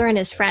because my brother and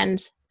his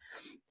friend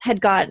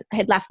had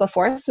left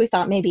before us. So we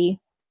thought maybe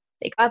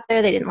they got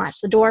there, they didn't latch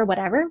the door,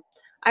 whatever.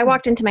 I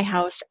walked into my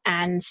house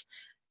and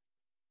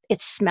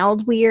it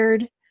smelled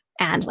weird.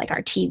 And like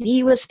our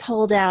TV was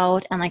pulled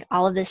out and like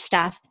all of this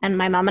stuff. And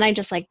my mom and I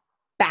just like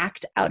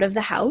backed out of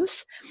the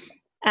house.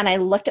 And I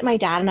looked at my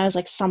dad and I was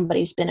like,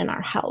 somebody's been in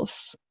our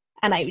house.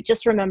 And I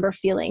just remember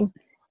feeling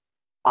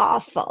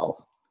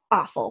awful,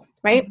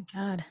 right? Oh my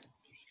God.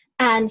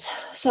 And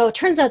so it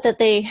turns out that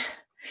they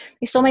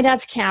stole my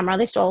dad's camera.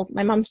 They stole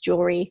my mom's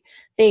jewelry.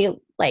 They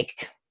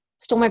like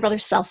stole my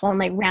brother's cell phone.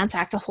 They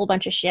ransacked a whole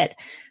bunch of shit.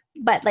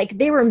 But like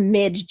they were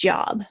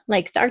mid-job.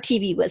 Like our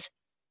TV was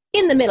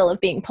in the middle of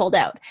being pulled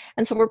out.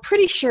 And so we're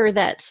pretty sure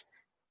that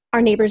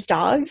our neighbor's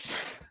dogs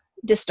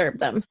disturbed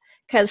them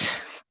because it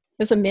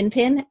was a min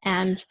pin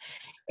and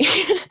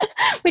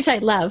which I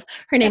love.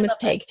 Her name is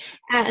Pig.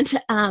 And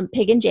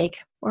Pig and Jake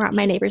were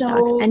my neighbor's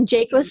dogs. And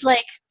Jake was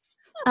like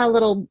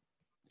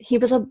he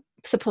was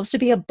supposed to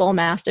be a bull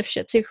mastiff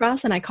Shih Tzu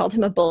cross, and I called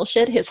him a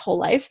bullshit his whole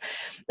life.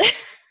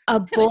 A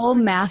bull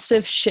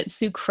mastiff Shih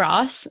Tzu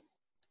cross?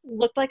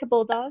 Looked like a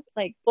bulldog,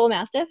 like bull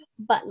mastiff,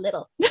 but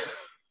little.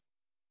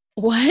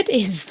 What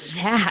is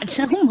that?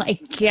 Oh my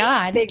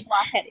God. Big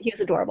block head. He was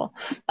adorable.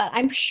 But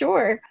I'm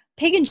sure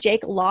Pig and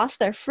Jake lost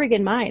their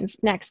friggin' minds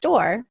next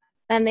door,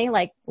 and they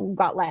like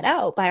got let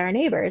out by our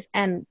neighbors,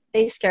 and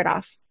they scared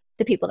off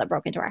the people that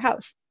broke into our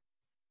house.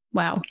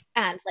 Wow.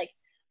 And like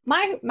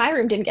my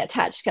room didn't get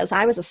touched because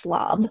I was a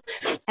slob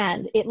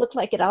and it looked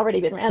like it already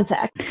been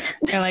ransacked.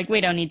 They're like, we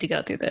don't need to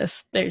go through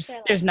this. There's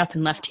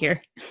nothing left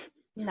here.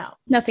 No.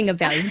 Nothing of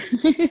value.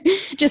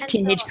 Just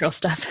teenage girl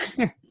stuff.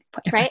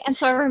 Right. And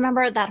so I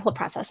remember that whole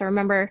process. I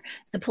remember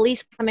the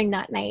police coming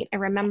that night. I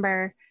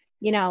remember,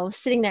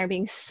 sitting there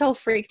being so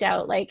freaked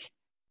out, like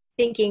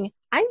thinking,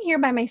 I'm here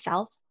by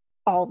myself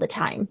all the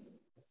time.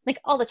 Like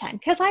all the time.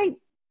 Because I'm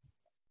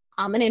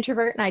an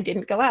introvert and I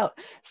didn't go out.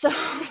 So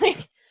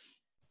like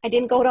I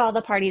didn't go to all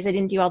the parties. I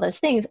didn't do all those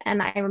things.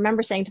 And I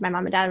remember saying to my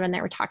mom and dad when they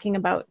were talking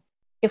about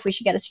if we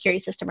should get a security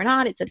system or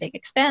not. It's a big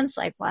expense,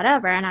 like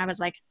whatever. And I was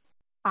like,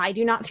 I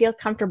do not feel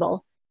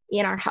comfortable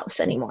in our house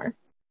anymore.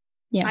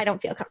 Yeah. I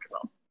don't feel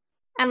comfortable.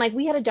 And like,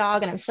 we had a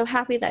dog, and I'm so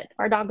happy that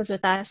our dog was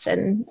with us,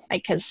 and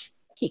like, cause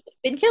he'd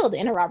been killed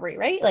in a robbery,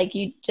 right? Like,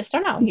 you just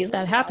don't know.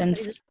 That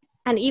happens.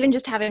 And even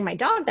just having my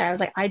dog there, I was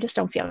like, I just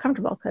don't feel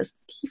comfortable because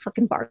he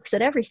fucking barks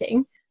at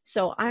everything.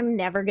 So I'm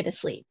never going to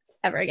sleep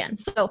ever again.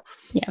 So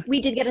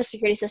we did get a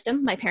security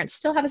system. My parents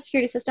still have a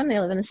security system. They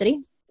live in the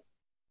city.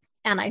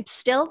 And I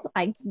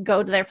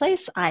go to their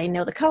place. I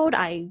know the code.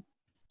 I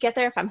get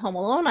there. If I'm home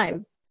alone, I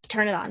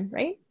turn it on,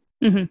 right?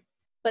 Mm-hmm.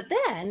 But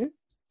then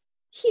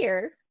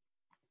here,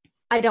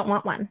 I don't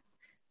want one.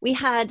 We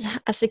had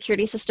a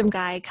security system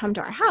guy come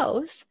to our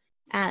house,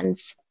 and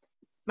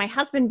my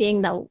husband,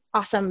 being the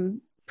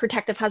awesome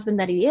protective husband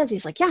that he is,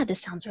 he's like, yeah, this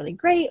sounds really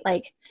great.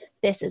 Like,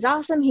 this is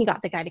awesome. He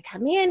got the guy to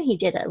come in. He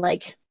did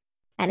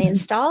an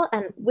install,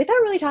 and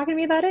without really talking to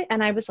me about it.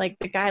 And I was like,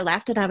 the guy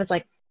laughed, and I was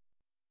like,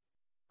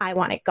 I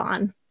want it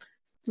gone.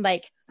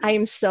 Like, I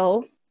am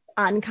so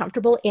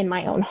uncomfortable in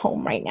my own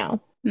home right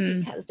now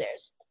because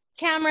there's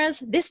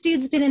cameras. This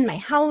dude's been in my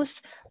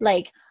house.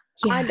 Like,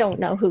 I don't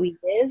know who he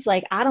is.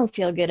 Like, I don't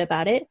feel good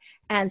about it.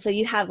 And so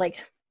you have like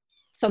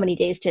so many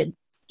days to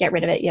get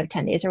rid of it. You have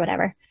 10 days or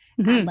whatever.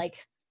 And like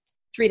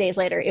 3 days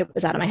later, it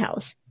was out of my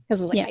house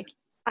because I was like,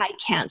 I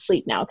can't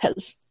sleep now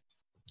because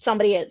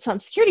somebody at some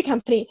security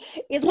company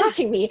is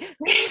watching me.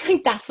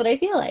 Like, that's what I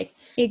feel like.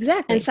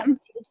 Exactly. And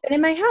somebody's been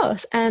in my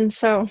house. And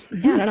so,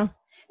 I don't know.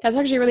 That's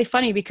actually really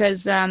funny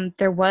because I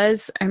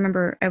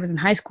remember I was in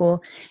high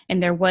school,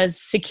 and there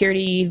was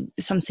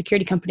some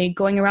security company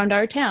going around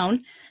our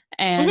town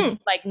and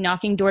like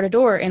knocking door to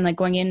door and like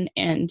going in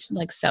and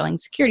like selling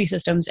security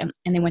systems. And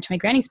they went to my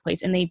granny's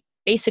place, and they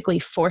basically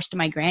forced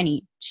my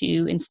granny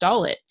to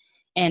install it.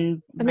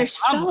 And they're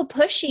so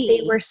pushy.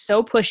 They were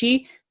so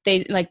pushy.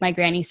 They, like, my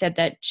granny said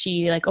that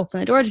she like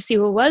opened the door to see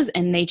who it was,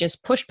 and they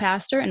just pushed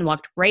past her and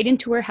walked right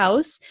into her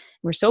house.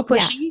 We're so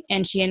pushy,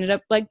 and she ended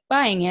up like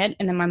buying it.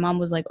 And then my mom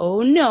was like,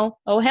 oh no,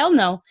 oh hell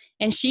no.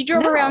 And she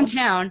drove around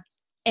town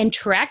and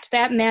tracked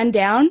that man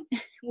down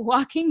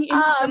walking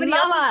into somebody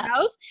else's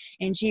house.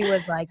 And she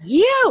was like,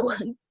 you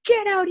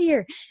get out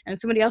here. And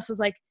somebody else was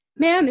like,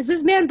 ma'am, is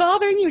this man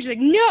bothering you? She's like,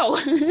 no.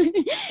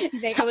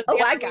 They was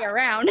the other way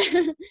around.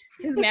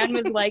 This man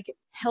was like,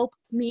 help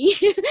me.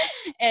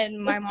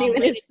 And my mom was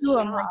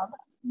like,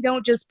 you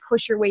don't just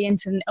push your way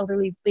into an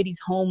elderly lady's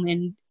home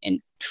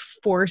and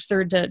force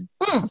her to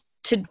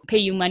pay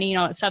you money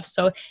and all that stuff.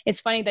 So it's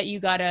funny that you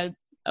got a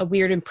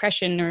weird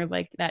impression or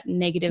like that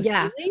negative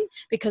feeling,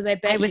 because I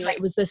bet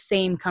it was the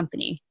same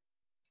company.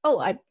 Oh,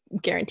 I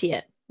guarantee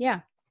it.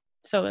 Yeah.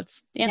 So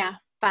it's,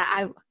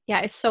 but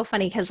it's so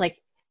funny because like,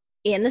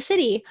 in the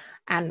city,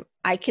 and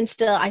I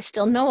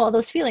still know all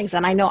those feelings,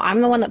 and I know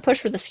I'm the one that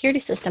pushed for the security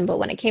system, but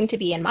when it came to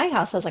be in my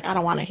house, I was like, I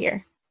don't want it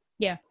here.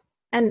 Yeah.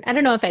 And I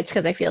don't know if it's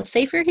because I feel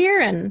safer here,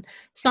 and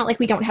it's not like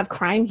we don't have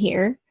crime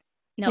here.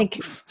 No.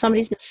 Like,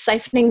 somebody's been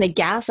siphoning the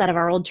gas out of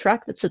our old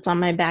truck that sits on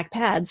my back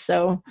pad,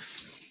 so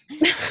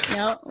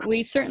no,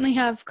 we certainly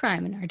have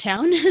crime in our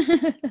town.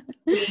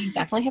 We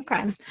definitely have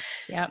crime.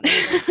 Yeah,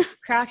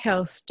 crack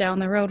house down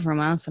the road from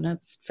us, and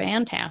it's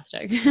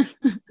fantastic.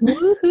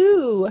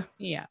 Woohoo!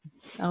 Yeah,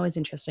 always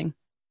interesting.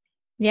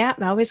 Yeah,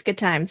 always good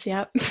times.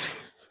 Yep.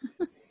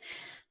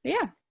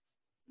 Yeah,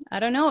 I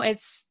don't know.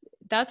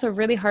 That's a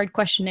really hard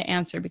question to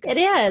answer because it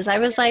is. I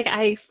was like,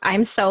 I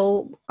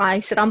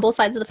sit on both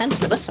sides of the fence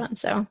for this one.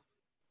 So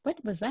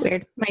what was that? It's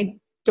weird. My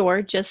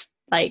door just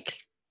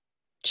like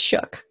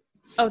shook.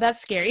 Oh,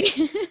 that's scary.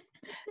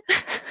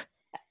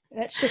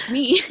 That shook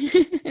me.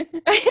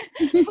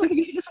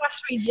 You just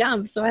watched me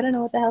jump, so I don't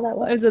know what the hell that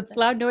was. It was a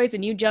loud noise,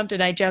 and you jumped,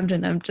 and I jumped,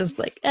 and I'm just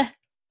like, eh.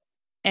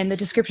 And the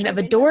description of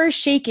a door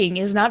shaking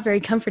is not very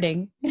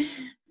comforting.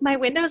 My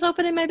window's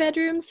open in my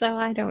bedroom, so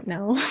I don't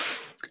know.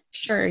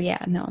 Sure,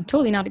 yeah, no,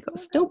 totally not a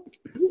ghost. Nope.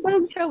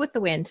 We'll go with the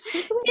wind.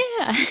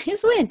 Yeah,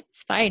 it's the wind.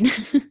 It's fine.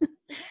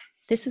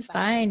 This is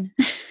fine.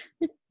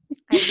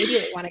 I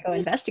immediately want to go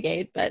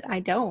investigate, but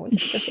I don't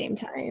at the same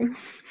time.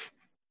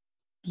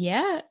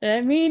 Yeah,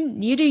 I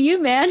mean, you do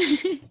you, man.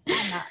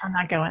 I'm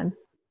not going.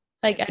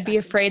 Like, I'd be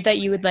afraid that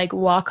you would like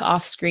walk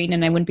off screen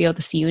and I wouldn't be able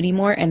to see you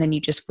anymore, and then you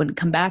just wouldn't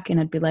come back, and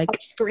I'd be like, I'll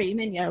scream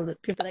and yell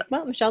at people like,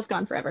 well, Michelle's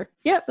gone forever.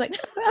 Yeah, like,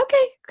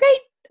 okay, great.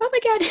 Oh my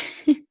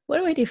God. What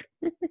do I do?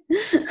 I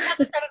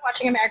started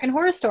watching American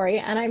Horror Story,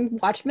 and I'm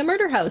watching the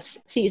Murder House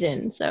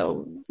season.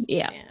 So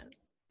yeah.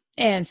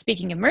 And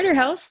speaking of Murder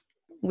House,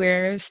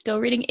 we're still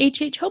reading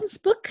H.H. Holmes'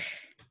 book.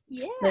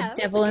 Yeah. The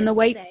Devil in the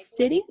White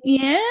City.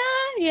 Yeah.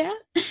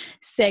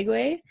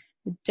 Segue.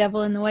 The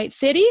Devil in the White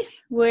City.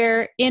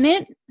 We're in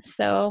it.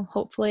 So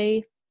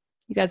hopefully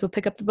you guys will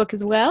pick up the book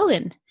as well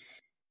and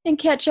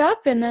catch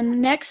up. And then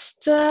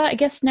next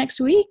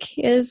week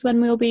is when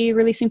we'll be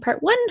releasing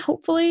part 1.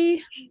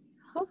 Hopefully.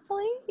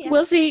 Yeah.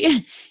 We'll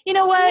see. You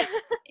know what?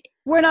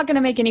 We're not going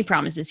to make any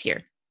promises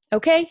here.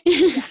 Okay?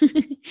 Yeah.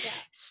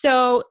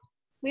 So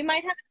we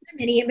might have a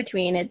mini in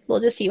between it. We'll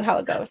just see how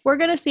it goes. We're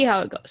going to see how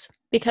it goes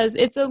because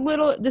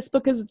this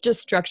book is just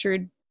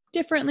structured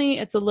differently.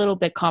 It's a little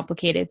bit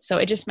complicated. So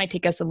it just might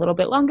take us a little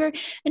bit longer,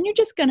 and you're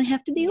just going to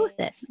have to deal with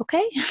it.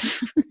 Okay.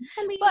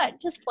 And we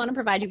just want to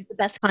provide you with the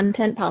best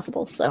content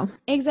possible. So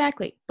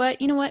exactly.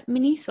 But you know what?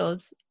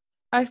 Mini-sodes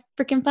are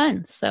freaking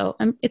fun. So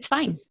it's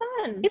fine.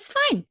 It's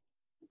fine.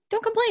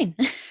 Don't complain.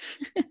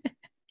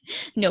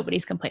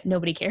 Nobody's complaining.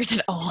 Nobody cares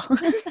at all.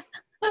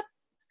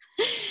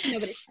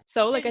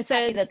 So like I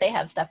said, that they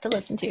have stuff to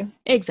listen to.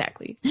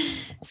 Exactly.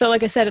 So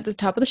like I said at the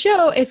top of the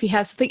show, if you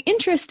have something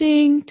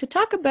interesting to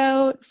talk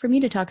about, for me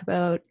to talk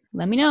about,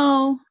 let me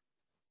know.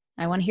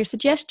 I want to hear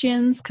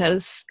suggestions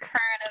because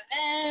current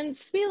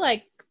events, we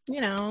like,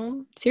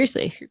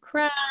 seriously, true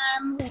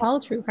crime,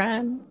 all true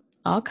crime,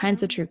 all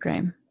kinds of true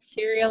crime,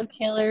 serial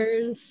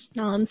killers,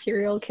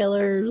 non-serial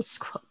killers,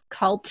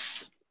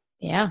 cults,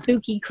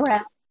 spooky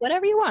crap,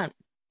 whatever you want.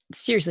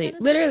 Seriously,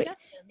 literally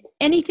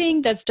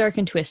anything that's dark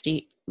and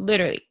twisty,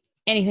 literally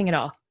anything at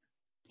all.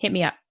 Hit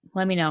me up.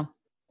 Let me know.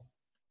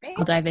 Great.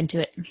 I'll dive into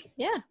it.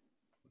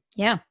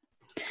 Yeah.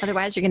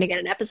 Otherwise, you're going to get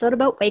an episode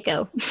about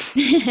Waco.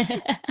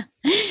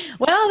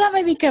 Well, that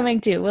might be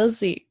coming too. We'll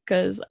see.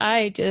 Because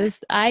I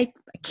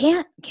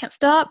can't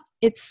stop.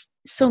 It's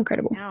so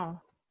incredible.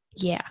 Wow.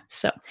 Yeah.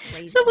 So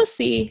we'll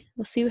see.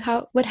 We'll see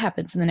what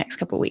happens in the next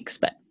couple of weeks,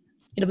 but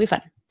it'll be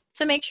fun.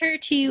 So make sure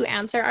to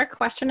answer our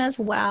question as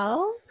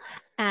well.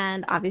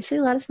 And obviously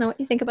let us know what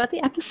you think about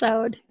the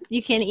episode.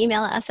 You can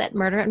email us at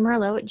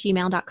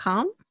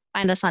murderandmerlot@gmail.com.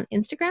 Find us on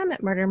Instagram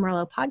at Murder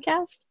Merlot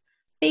Podcast,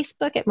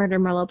 Facebook at Murder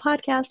Merlot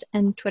Podcast,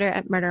 and Twitter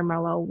at Murder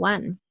Merlot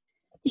 1.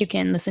 You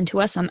can listen to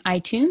us on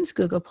iTunes,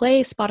 Google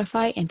Play,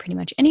 Spotify, and pretty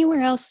much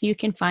anywhere else you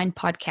can find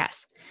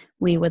podcasts.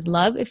 We would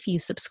love if you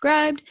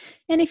subscribed,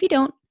 and if you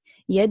don't,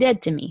 you're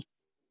dead to me.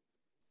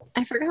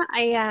 I forgot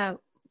I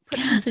put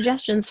some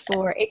suggestions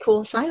for a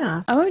cool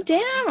sign-off. Oh,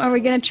 damn. Are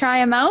we going to try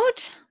them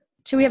out?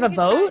 Should we have a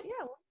vote?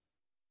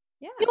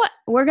 Yeah. You know what?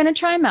 We're going to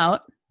try them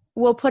out.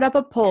 We'll put up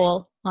a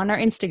poll on our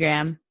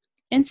Instagram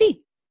and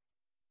see.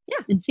 Yeah.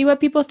 And see what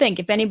people think,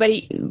 if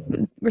anybody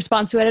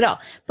responds to it at all.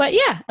 But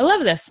yeah, I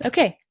love this.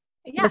 Okay.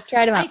 Yeah. Let's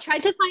try them out. I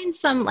tried to find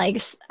some like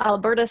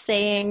Alberta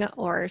saying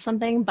or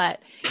something,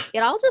 but it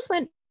all just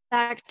went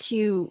back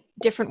to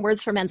different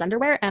words for men's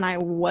underwear, and I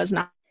was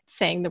not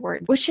saying the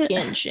word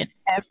hinge in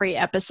every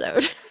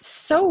episode.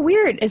 So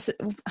weird.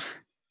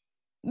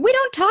 We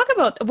don't talk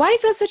about, why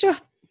is that such a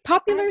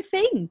popular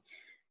thing?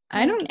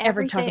 I don't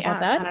ever talk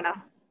about that.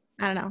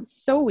 I don't know.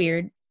 So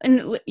weird.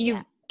 And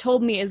you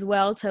told me as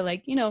well to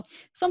like,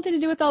 something to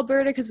do with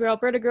Alberta because we're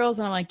Alberta girls.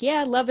 And I'm like,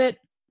 yeah, I love it.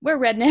 We're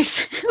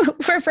rednecks.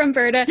 We're from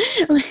Alberta.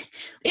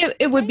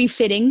 It would be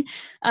fitting.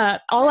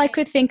 All I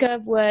could think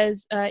of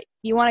was,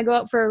 you want to go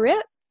out for a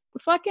rip?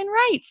 Fucking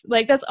right.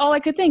 Like, that's all I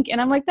could think. And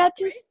I'm like,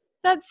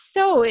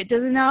 it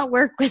does not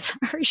work with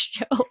our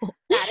show.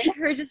 That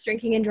encourages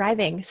drinking and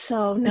driving.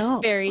 So no. It's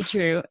very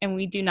true. And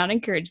we do not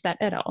encourage that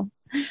at all.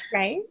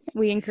 Right.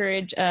 We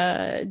encourage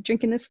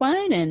drinking this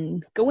wine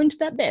and go into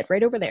that bed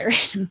right over there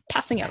and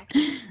passing out.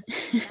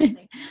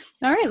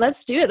 All right,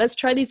 let's do it. Let's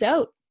try these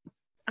out.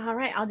 All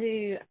right, I'll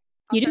do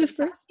it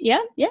first?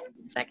 Yeah.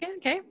 Second,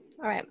 okay.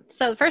 All right.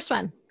 So the first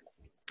one.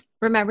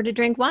 Remember to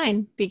drink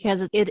wine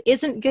because it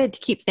isn't good to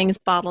keep things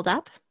bottled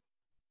up.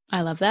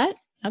 I love that.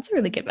 That's a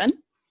really good one.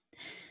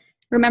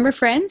 Remember,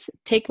 friends,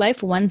 take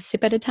life one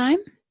sip at a time.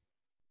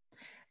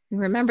 And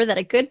remember that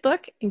a good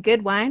book and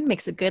good wine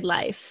makes a good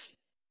life.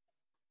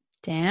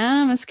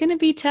 Damn, it's going to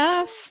be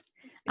tough.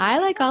 I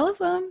like all of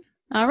them.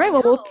 All right,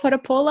 well, we'll put a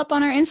poll up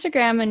on our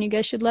Instagram, and you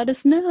guys should let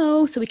us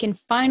know so we can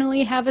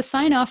finally have a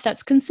sign-off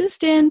that's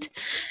consistent.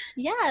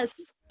 Yes.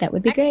 That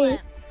would be great.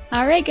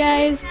 All right,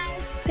 guys.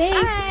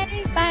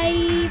 Thanks.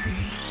 Bye. Bye.